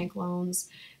is bank loans.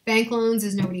 Bank loans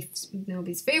is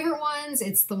nobody's favorite ones.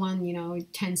 It's the one,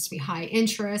 it tends to be high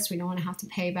interest. We don't want to have to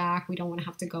pay back. We don't want to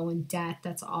have to go in debt.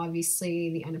 That's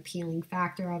obviously the unappealing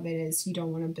factor of it, is you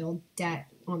don't want to build debt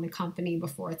on the company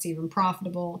before it's even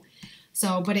profitable.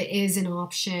 So, but it is an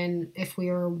option if we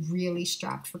are really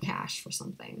strapped for cash for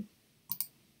something.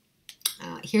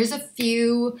 Here's a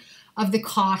few of the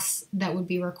costs that would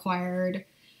be required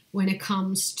when it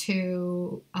comes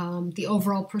to the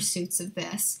overall pursuits of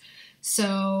this.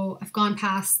 So I've gone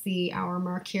past the hour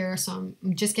mark here, so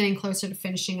I'm just getting closer to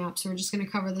finishing up. So we're just going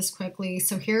to cover this quickly.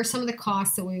 So here are some of the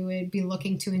costs that we would be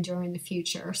looking to endure in the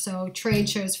future. So trade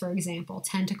shows, for example,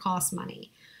 tend to cost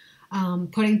money.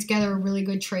 Putting together a really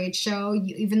good trade show,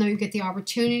 even though you get the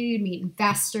opportunity to meet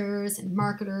investors and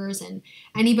marketers and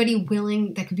anybody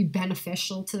willing that could be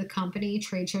beneficial to the company,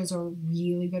 trade shows are a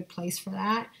really good place for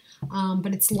that.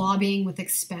 But it's lobbying with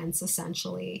expense,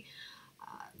 essentially.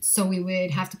 So we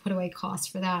would have to put away costs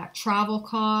for that. Travel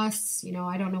costs,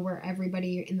 I don't know where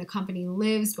everybody in the company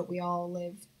lives, but we all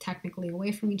live technically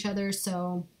away from each other.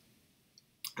 So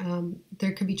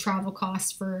there could be travel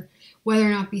costs for whether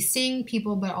or not be seeing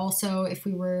people, but also if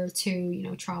we were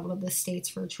to, travel to the States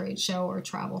for a trade show or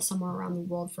travel somewhere around the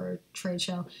world for a trade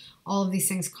show, all of these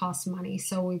things cost money.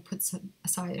 So we put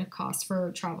aside a cost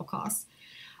for travel costs.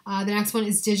 The next one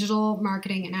is digital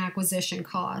marketing and acquisition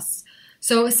costs.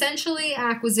 So essentially,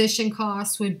 acquisition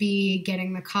costs would be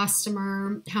getting the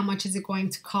customer, how much is it going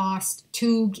to cost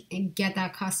to get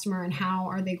that customer, and how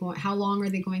long are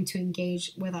they going to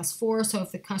engage with us for? So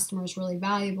if the customer is really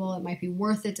valuable, it might be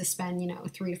worth it to spend,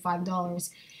 $3 to $5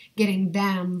 getting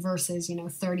them versus,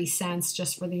 30 cents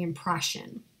just for the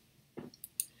impression.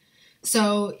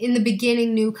 So in the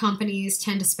beginning, new companies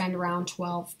tend to spend around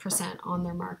 12% on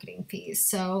their marketing fees.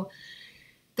 So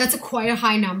that's quite a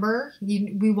high number.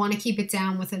 We want to keep it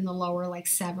down within the lower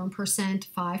 7%,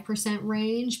 5%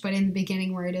 range. But in the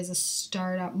beginning, where it is a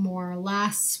startup more or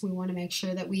less, we want to make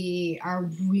sure that we are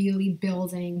really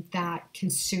building that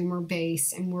consumer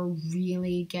base and we're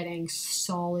really getting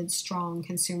solid, strong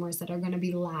consumers that are going to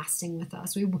be lasting with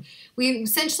us. We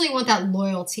essentially want that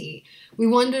loyalty. We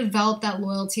want to develop that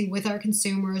loyalty with our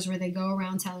consumers where they go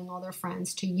around telling all their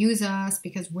friends to use us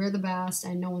because we're the best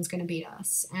and no one's going to beat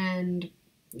us. And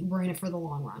we're in it for the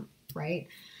long run, right?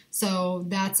 So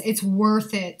it's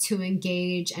worth it to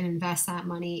engage and invest that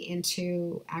money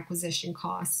into acquisition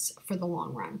costs for the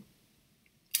long run.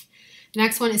 The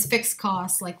next one is fixed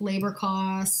costs, like labor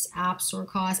costs, app store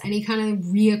costs, any kind of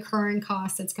reoccurring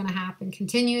cost that's going to happen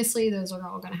continuously. Those are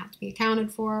all going to have to be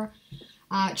accounted for.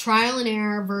 Trial and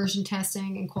error, version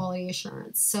testing, and quality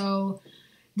assurance. So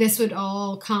this would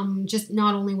all come just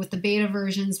not only with the beta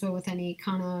versions, but with any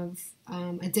kind of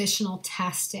additional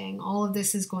testing. All of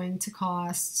this is going to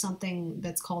cost something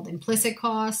that's called implicit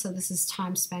cost. So this is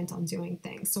time spent on doing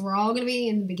things. So we're all going to be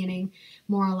in the beginning,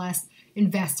 more or less,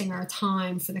 investing our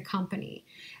time for the company.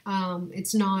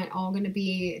 It's not all going to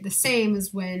be the same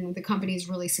as when the company is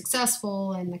really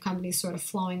successful and the company is sort of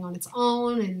flowing on its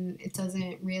own and it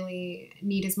doesn't really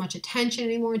need as much attention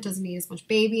anymore. It doesn't need as much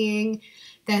babying.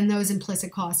 Then those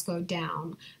implicit costs go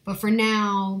down. But for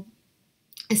now,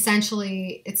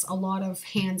 essentially, it's a lot of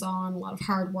hands-on, a lot of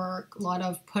hard work, a lot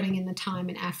of putting in the time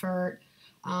and effort,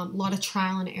 a lot of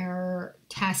trial and error,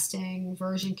 testing,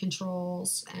 version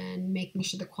controls, and making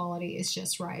sure the quality is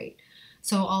just right.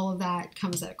 So all of that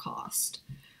comes at a cost.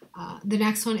 The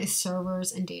next one is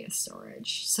servers and data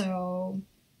storage. So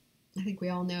I think we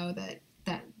all know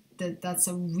that's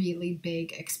a really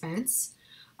big expense.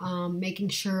 Making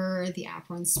sure the app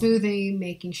runs smoothly,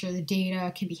 making sure the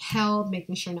data can be held,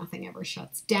 making sure nothing ever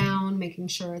shuts down, making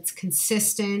sure it's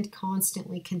consistent,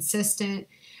 constantly consistent,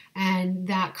 and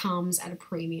that comes at a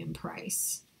premium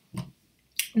price.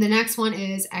 The next one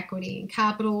is equity and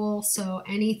capital. So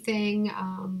anything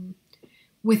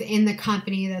within the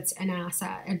company that's an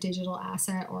asset, a digital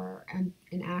asset, or an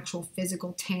actual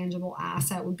physical, tangible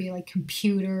asset would be like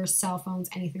computers, cell phones,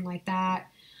 anything like that.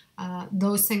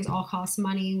 Those things all cost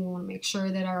money. We want to make sure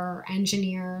that our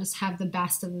engineers have the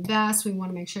best of the best. We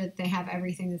want to make sure that they have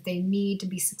everything that they need to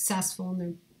be successful in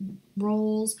their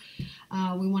roles.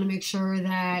 We want to make sure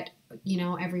that, you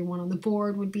know, everyone on the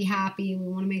board would be happy. We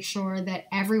want to make sure that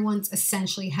everyone's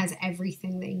essentially has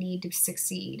everything they need to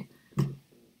succeed.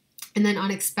 And then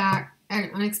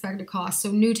unexpected costs.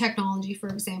 So new technology, for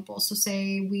example. So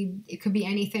say it could be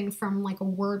anything from like a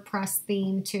WordPress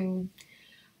theme to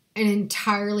an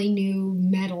entirely new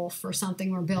metal for something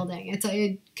we're building.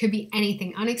 It could be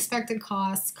anything. Unexpected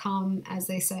costs come, as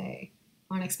they say,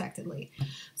 unexpectedly.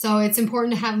 So it's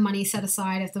important to have money set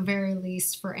aside at the very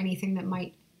least for anything that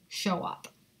might show up.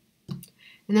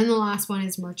 And then the last one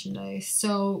is merchandise.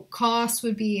 So costs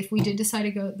would be, if we did decide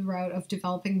to go the route of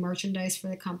developing merchandise for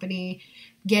the company,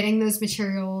 getting those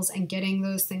materials and getting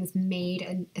those things made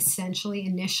and essentially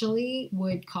initially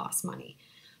would cost money.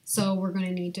 So we're going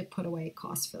to need to put away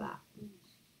costs for that.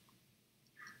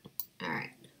 All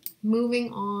right,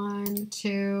 moving on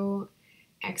to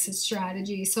exit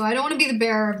strategy. So I don't want to be the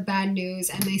bearer of bad news,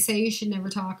 and they say you should never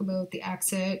talk about the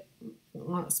exit,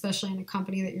 especially in a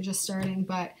company that you're just starting,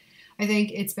 but I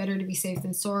think it's better to be safe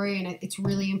than sorry, and it's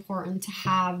really important to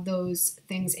have those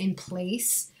things in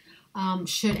place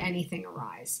should anything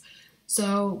arise.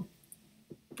 So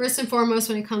first and foremost,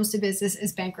 when it comes to business,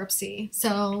 is bankruptcy.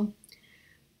 So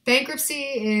bankruptcy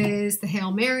is the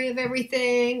Hail Mary of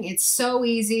everything. It's so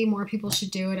easy. More people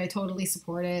should do it. I totally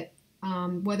support it.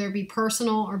 Whether it be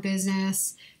personal or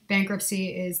business, bankruptcy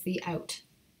is the out.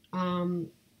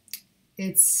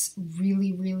 It's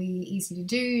really, really easy to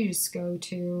do. You just go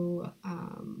to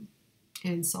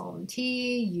insolvency.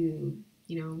 You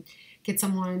know, get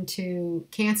someone to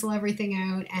cancel everything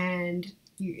out, and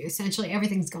essentially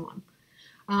everything's gone.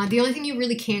 The only thing you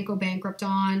really can't go bankrupt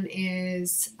on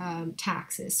is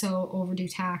taxes. So overdue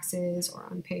taxes or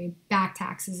unpaid back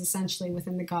taxes, essentially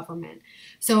within the government.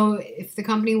 So if the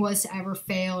company was to ever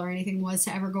fail or anything was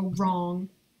to ever go wrong,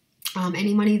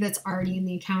 any money that's already in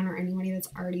the account or any money that's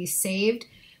already saved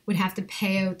would have to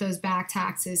pay out those back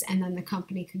taxes, and then the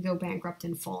company could go bankrupt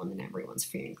in full, and then everyone's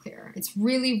free and clear. It's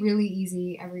really, really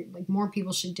easy. More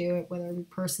people should do it, whether it be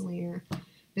personally or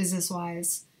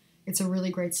business-wise. It's a really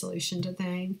great solution to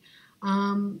thing.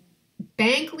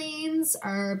 Bank liens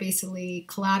are basically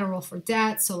collateral for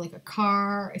debt. So like a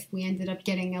car, if we ended up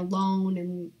getting a loan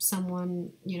and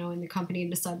someone, you know, in the company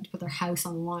decided to put their house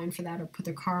on the line for that or put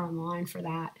their car on the line for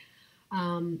that,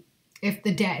 if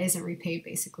the debt isn't repaid,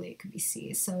 basically it could be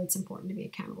seized. So it's important to be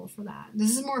accountable for that.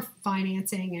 This is more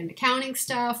financing and accounting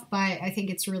stuff, but I think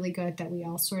it's really good that we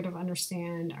all sort of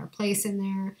understand our place in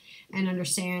there and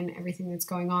understand everything that's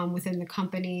going on within the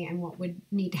company and what would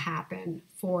need to happen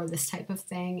for this type of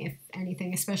thing, if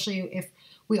anything, especially if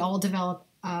we all develop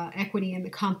equity in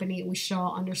the company. We should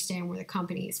all understand where the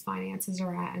company's finances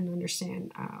are at and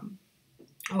understand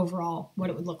overall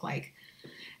what it would look like.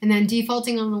 And then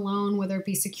defaulting on the loan, whether it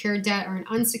be secured debt or an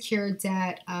unsecured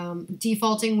debt,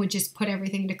 defaulting would just put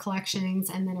everything to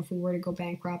collections, and then if we were to go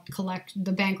bankrupt,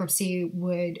 the bankruptcy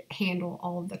would handle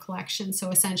all of the collections. So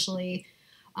essentially,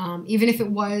 even if it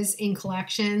was in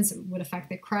collections, it would affect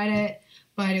the credit,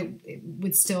 but it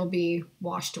would still be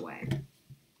washed away.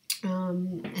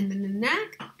 And then the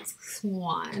next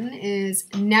one is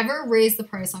never raise the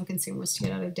price on consumers to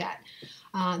get out of debt.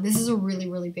 This is a really,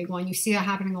 really big one. You see that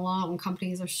happening a lot when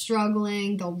companies are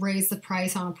struggling. They'll raise the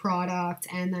price on a product,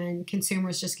 and then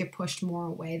consumers just get pushed more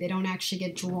away. They don't actually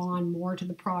get drawn more to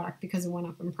the product because it went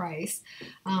up in price.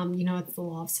 You know, it's the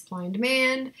law of supply and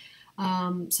demand.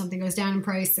 Something goes down in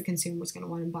price, the consumer's going to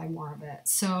want to buy more of it.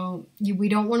 So we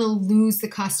don't want to lose the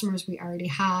customers we already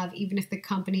have, even if the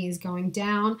company is going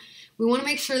down. We want to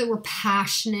make sure that we're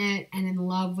passionate and in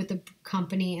love with the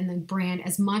company and the brand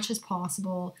as much as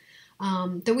possible.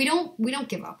 That we don't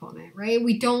give up on it, right?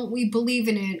 We believe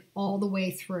in it all the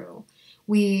way through.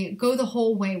 We go the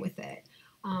whole way with it.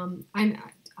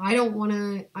 I don't want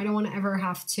to ever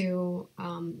have to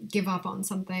give up on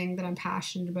something that I'm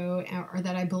passionate about or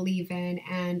that I believe in,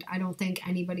 and I don't think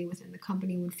anybody within the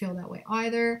company would feel that way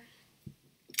either.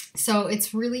 So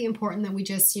it's really important that we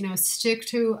just, you know, stick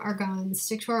to our guns,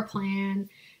 stick to our plan,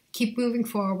 keep moving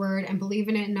forward and believe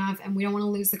in it enough, and we don't want to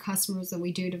lose the customers that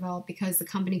we do develop, because the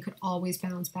company could always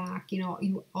bounce back. You know,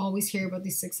 you always hear about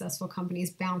these successful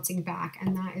companies bouncing back,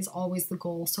 and that is always the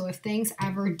goal. So if things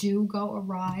ever do go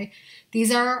awry,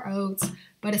 these are our outs,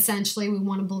 but essentially we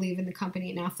want to believe in the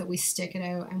company enough that we stick it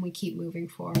out and we keep moving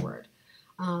forward.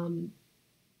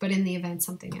 But in the event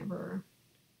something ever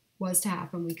was to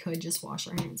happen, we could just wash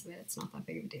our hands of it. It's not that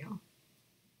big of a deal.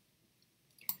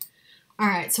 All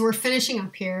right, so we're finishing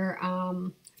up here.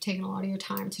 taken a lot of your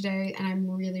time today, and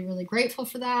I'm really, really grateful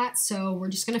for that. So we're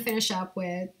just going to finish up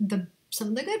with some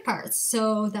of the good parts.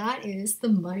 So that is the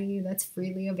money that's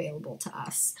freely available to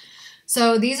us.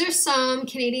 So these are some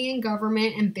Canadian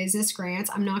government and business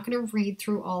grants. I'm not going to read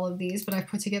through all of these, but I've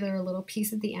put together a little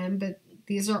piece at the end. But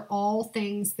these are all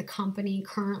things the company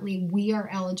currently, we are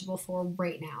eligible for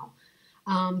right now.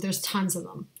 There's tons of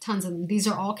them, tons of them. These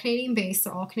are all Canadian based.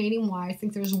 They're all Canadian wide. I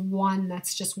think there's one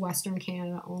that's just Western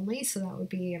Canada only. So that would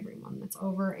be everyone that's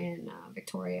over in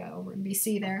Victoria, over in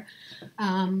BC there.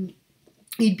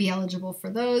 You'd be eligible for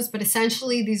those. But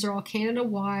essentially, these are all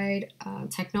Canada-wide,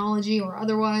 technology or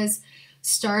otherwise,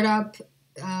 startup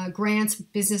grants,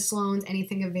 business loans,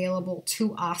 anything available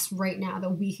to us right now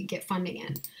that we could get funding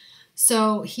in.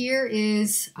 So here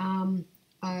is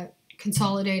a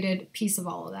consolidated piece of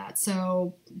all of that.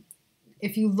 So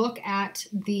if you look at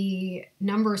the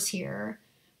numbers here,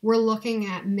 we're looking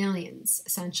at millions,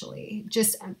 essentially,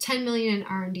 just 10 million in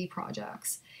R&D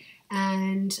projects.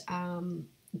 And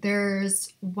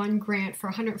there's one grant for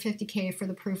 $150K for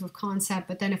the proof of concept,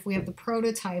 but then if we have the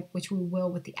prototype, which we will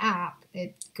with the app,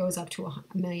 it goes up to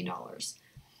 $1 million.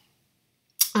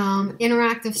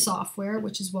 Interactive software,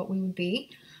 which is what we would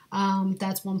be,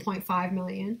 that's 1.5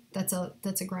 million. That's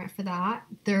a grant for that.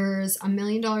 There's $1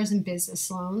 million in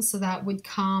business loans, so that would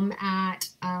come at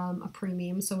a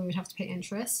premium, so we would have to pay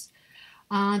interest.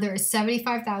 There is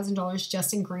 $75,000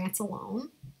 just in grants alone.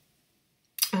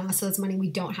 So that's money we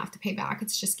don't have to pay back.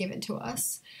 It's just given to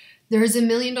us. There's $1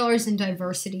 million in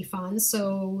diversity funds.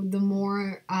 So the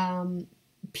more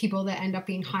people that end up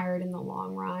being hired in the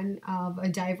long run of a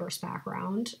diverse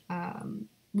background,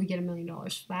 we get $1 million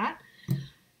for that.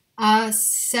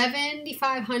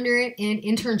 $7,500 in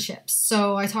internships.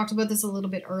 So I talked about this a little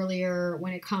bit earlier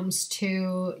when it comes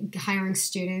to hiring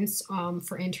students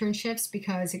for internships,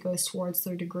 because it goes towards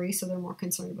their degree. So they're more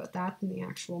concerned about that than the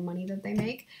actual money that they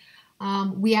make.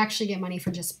 We actually get money for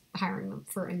just hiring them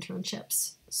for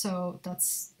internships. So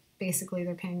that's basically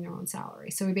they're paying their own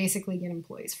salary. So we basically get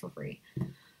employees for free.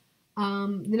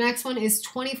 The next one is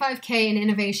 $25K in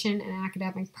innovation and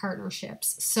academic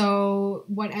partnerships. So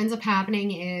what ends up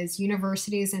happening is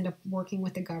universities end up working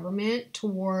with the government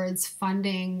towards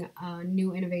funding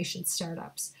new innovation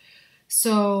startups.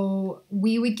 So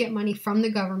we would get money from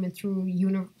the government through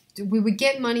we would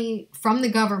get money from the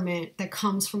government that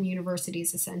comes from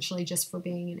universities, essentially, just for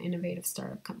being an innovative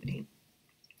startup company.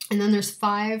 And then there's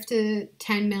 5 to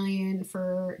 10 million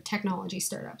for technology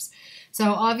startups.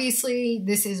 So obviously,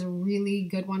 this is a really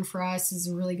good one for us. This is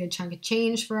a really good chunk of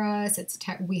change for us.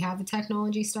 We have a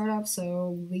technology startup,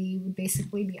 so we would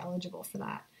basically be eligible for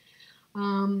that.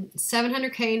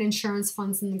 $700K in insurance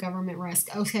funds in the government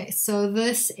risk. Okay, so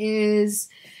this is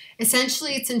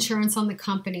essentially it's insurance on the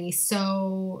company.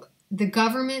 So the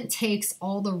government takes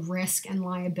all the risk and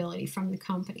liability from the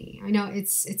company. I know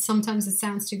it's sometimes it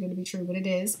sounds too good to be true, but it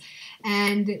is.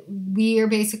 And we are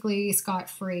basically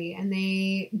scot-free, and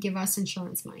they give us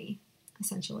insurance money,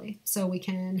 essentially. So we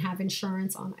can have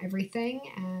insurance on everything,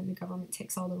 and the government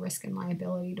takes all the risk and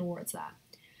liability towards that.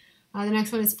 The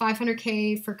next one is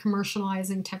 $500K for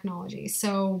commercializing technology.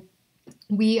 So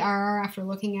we are, after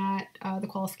looking at the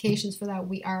qualifications for that,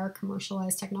 we are a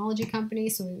commercialized technology company,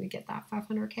 so we would get that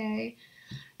 $500K.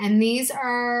 And these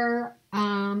are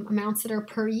amounts that are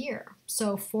per year.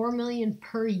 So $4 million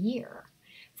per year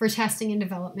for testing and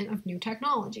development of new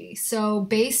technology. So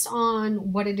based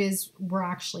on what it is we're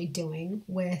actually doing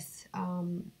with,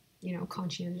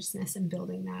 conscientiousness and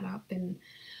building that up, and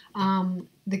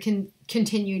the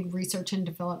continued research and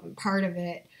development part of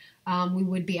it, we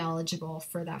would be eligible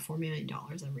for that $4 million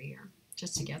every year,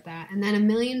 just to get that. And then $1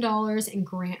 million in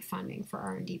grant funding for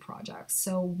R&D projects.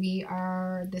 So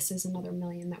this is another $1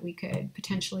 million that we could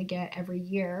potentially get every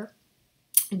year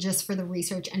just for the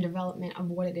research and development of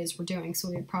what it is we're doing. So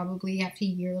we would probably have to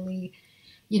yearly,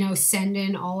 send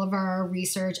in all of our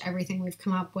research, everything we've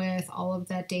come up with, all of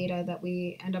that data that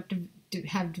we end up to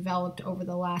have developed over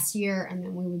the last year, and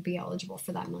then we would be eligible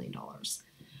for that $1 million.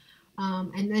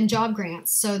 And then job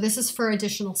grants. So this is for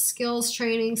additional skills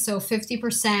training. So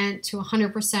 50% to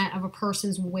 100% of a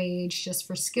person's wage just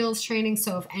for skills training.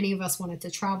 So if any of us wanted to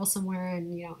travel somewhere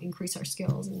and, increase our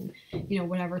skills and,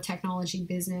 whatever technology,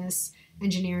 business,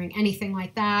 engineering, anything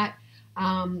like that,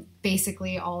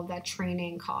 basically all of that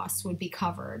training costs would be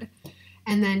covered.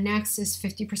 And then next is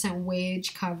 50%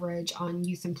 wage coverage on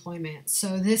youth employment.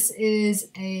 So this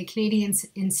is a Canadian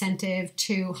incentive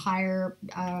to hire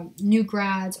new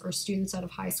grads or students out of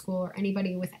high school or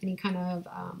anybody with any kind of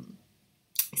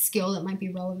skill that might be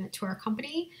relevant to our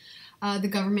company. The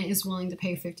government is willing to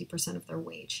pay 50% of their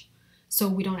wage. So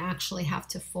we don't actually have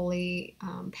to fully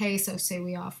pay. So say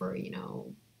we offer,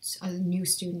 a new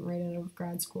student right out of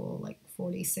grad school, like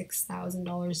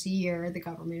 $46,000 a year, the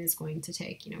government is going to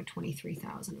take, you know,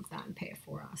 $23,000 of that and pay it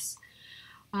for us.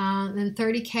 Then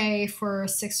 $30K for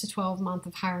 6 to 12 months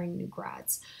of hiring new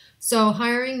grads. So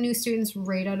hiring new students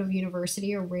right out of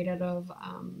university or right out of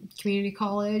community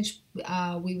college,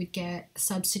 we would get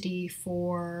subsidy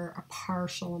for a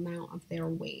partial amount of their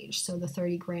wage. So the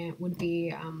 30 grant would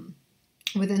be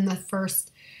within the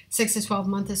first 6 to 12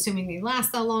 months, assuming they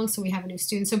last that long. So we have a new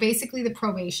student. So basically the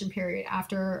probation period,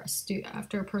 after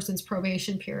a person's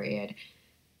probation period,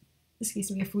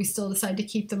 excuse me, if we still decide to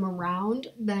keep them around,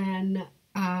 then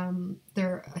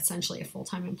they're essentially a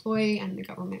full-time employee, and the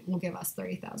government will give us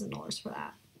 $30,000 for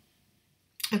that.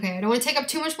 Okay, I don't want to take up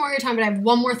too much more of your time, but I have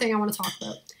one more thing I want to talk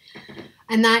about,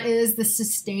 and that is the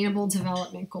Sustainable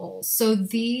Development Goals. So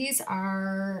these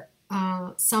are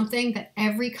something that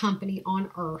every company on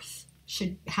Earth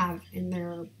should have in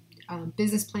their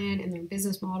business plan, in their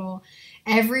business model.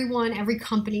 Every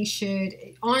company should,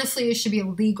 honestly, it should be a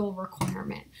legal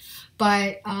requirement.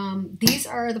 But these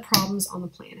are the problems on the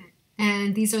planet.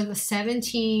 And these are the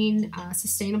 17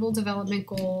 Sustainable Development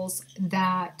Goals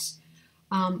that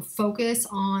focus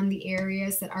on the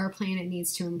areas that our planet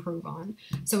needs to improve on.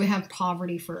 So we have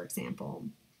poverty, for example.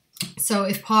 So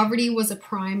if poverty was a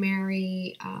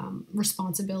primary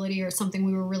responsibility or something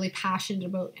we were really passionate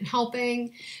about in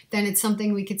helping, then it's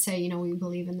something we could say, you know, we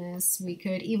believe in this. We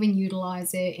could even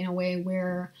utilize it in a way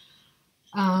where,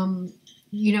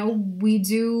 you know, we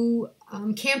do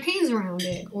campaigns around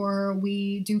it, or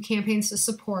we do campaigns to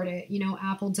support it. You know,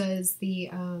 Apple does the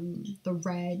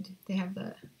red, they have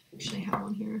the, actually I have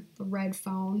one here, the red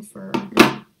phone for,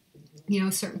 you know,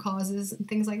 certain causes and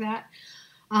things like that.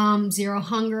 Zero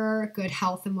hunger, good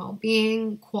health and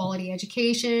well-being, quality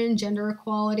education, gender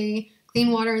equality,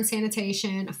 clean water and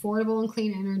sanitation, affordable and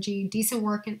clean energy, decent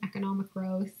work and economic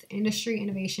growth, industry,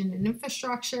 innovation, and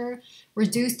infrastructure,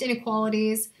 reduced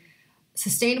inequalities,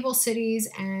 sustainable cities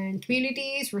and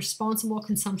communities, responsible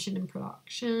consumption and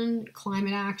production,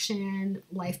 climate action,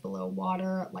 life below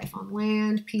water, life on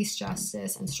land, peace,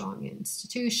 justice, and strong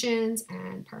institutions,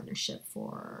 and partnership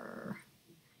for,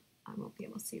 I won't be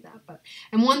able to see that, but,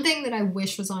 and one thing that I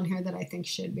wish was on here that I think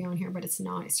should be on here, but it's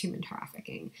not, is human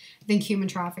trafficking. I think human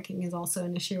trafficking is also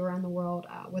an issue around the world,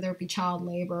 whether it be child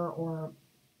labor or,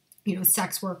 you know,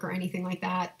 sex work or anything like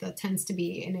that. That tends to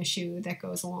be an issue that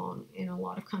goes along in a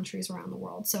lot of countries around the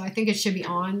world. So I think it should be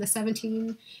on the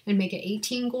 17 and make it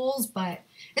 18 goals, but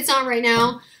it's not right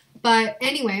now. But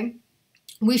anyway,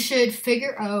 we should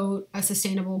figure out a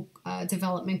sustainable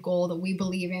development goal that we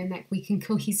believe in, that we can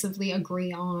cohesively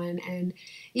agree on, and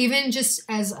even just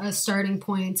as a starting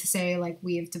point to say, like,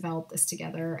 we have developed this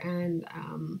together, and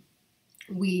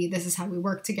this is how we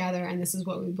work together, and this is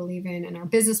what we believe in our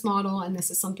business model, and this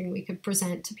is something we could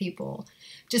present to people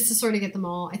just to sort of get them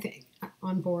all, I think,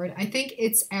 on board. I think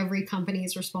it's every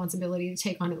company's responsibility to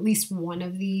take on at least one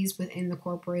of these within the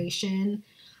corporation.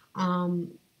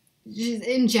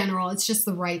 In general, it's just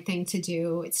the right thing to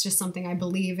do. It's just something I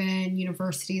believe in.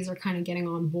 Universities are kind of getting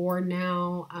on board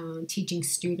now, teaching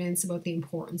students about the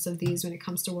importance of these when it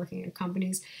comes to working in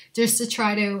companies, just to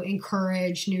try to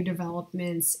encourage new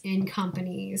developments in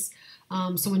companies.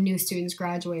 So when new students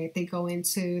graduate, they go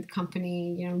into the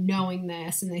company, you know, knowing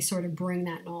this, and they sort of bring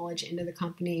that knowledge into the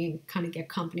company and kind of get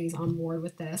companies on board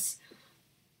with this.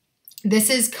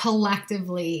 This is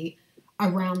collectively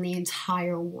around the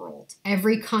entire world.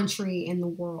 Every country in the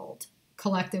world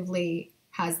collectively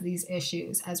has these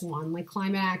issues as one. Like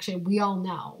climate action, we all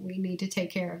know we need to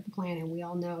take care of the planet. We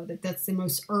all know that that's the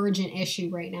most urgent issue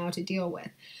right now to deal with.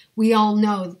 We all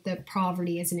know that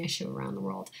poverty is an issue around the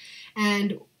world.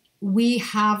 And we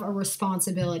have a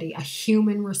responsibility, a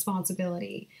human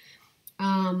responsibility,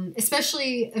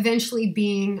 especially eventually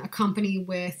being a company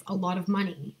with a lot of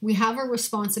money. We have a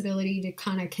responsibility to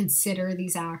kind of consider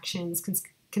these actions,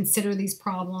 consider these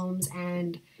problems,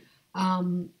 and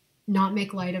not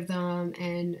make light of them,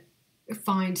 and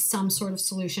find some sort of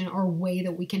solution or way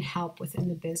that we can help within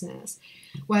the business.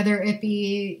 Whether it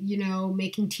be, you know,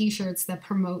 making t-shirts that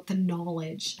promote the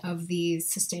knowledge of these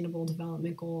sustainable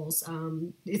development goals.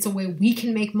 It's a way we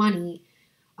can make money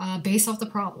based off the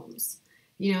problems,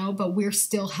 you know, but we're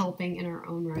still helping in our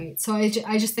own right. So I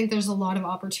just think there's a lot of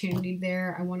opportunity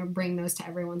there. I want to bring those to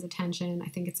everyone's attention. I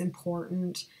think it's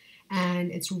important, and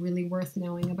it's really worth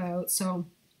knowing about. So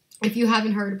if you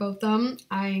haven't heard about them,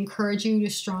 I encourage you to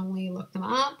strongly look them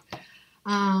up.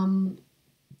 And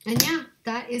yeah,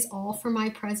 that is all for my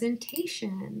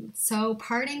presentation. So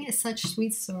parting is such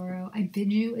sweet sorrow. I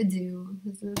bid you adieu.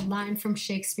 This is a line from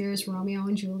Shakespeare's Romeo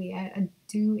and Juliet.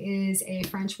 Adieu is a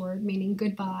French word meaning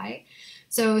goodbye.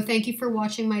 So thank you for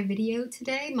watching my video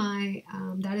today.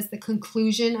 That is the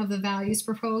conclusion of the values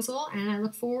proposal, and I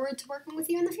look forward to working with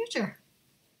you in the future.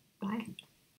 Bye.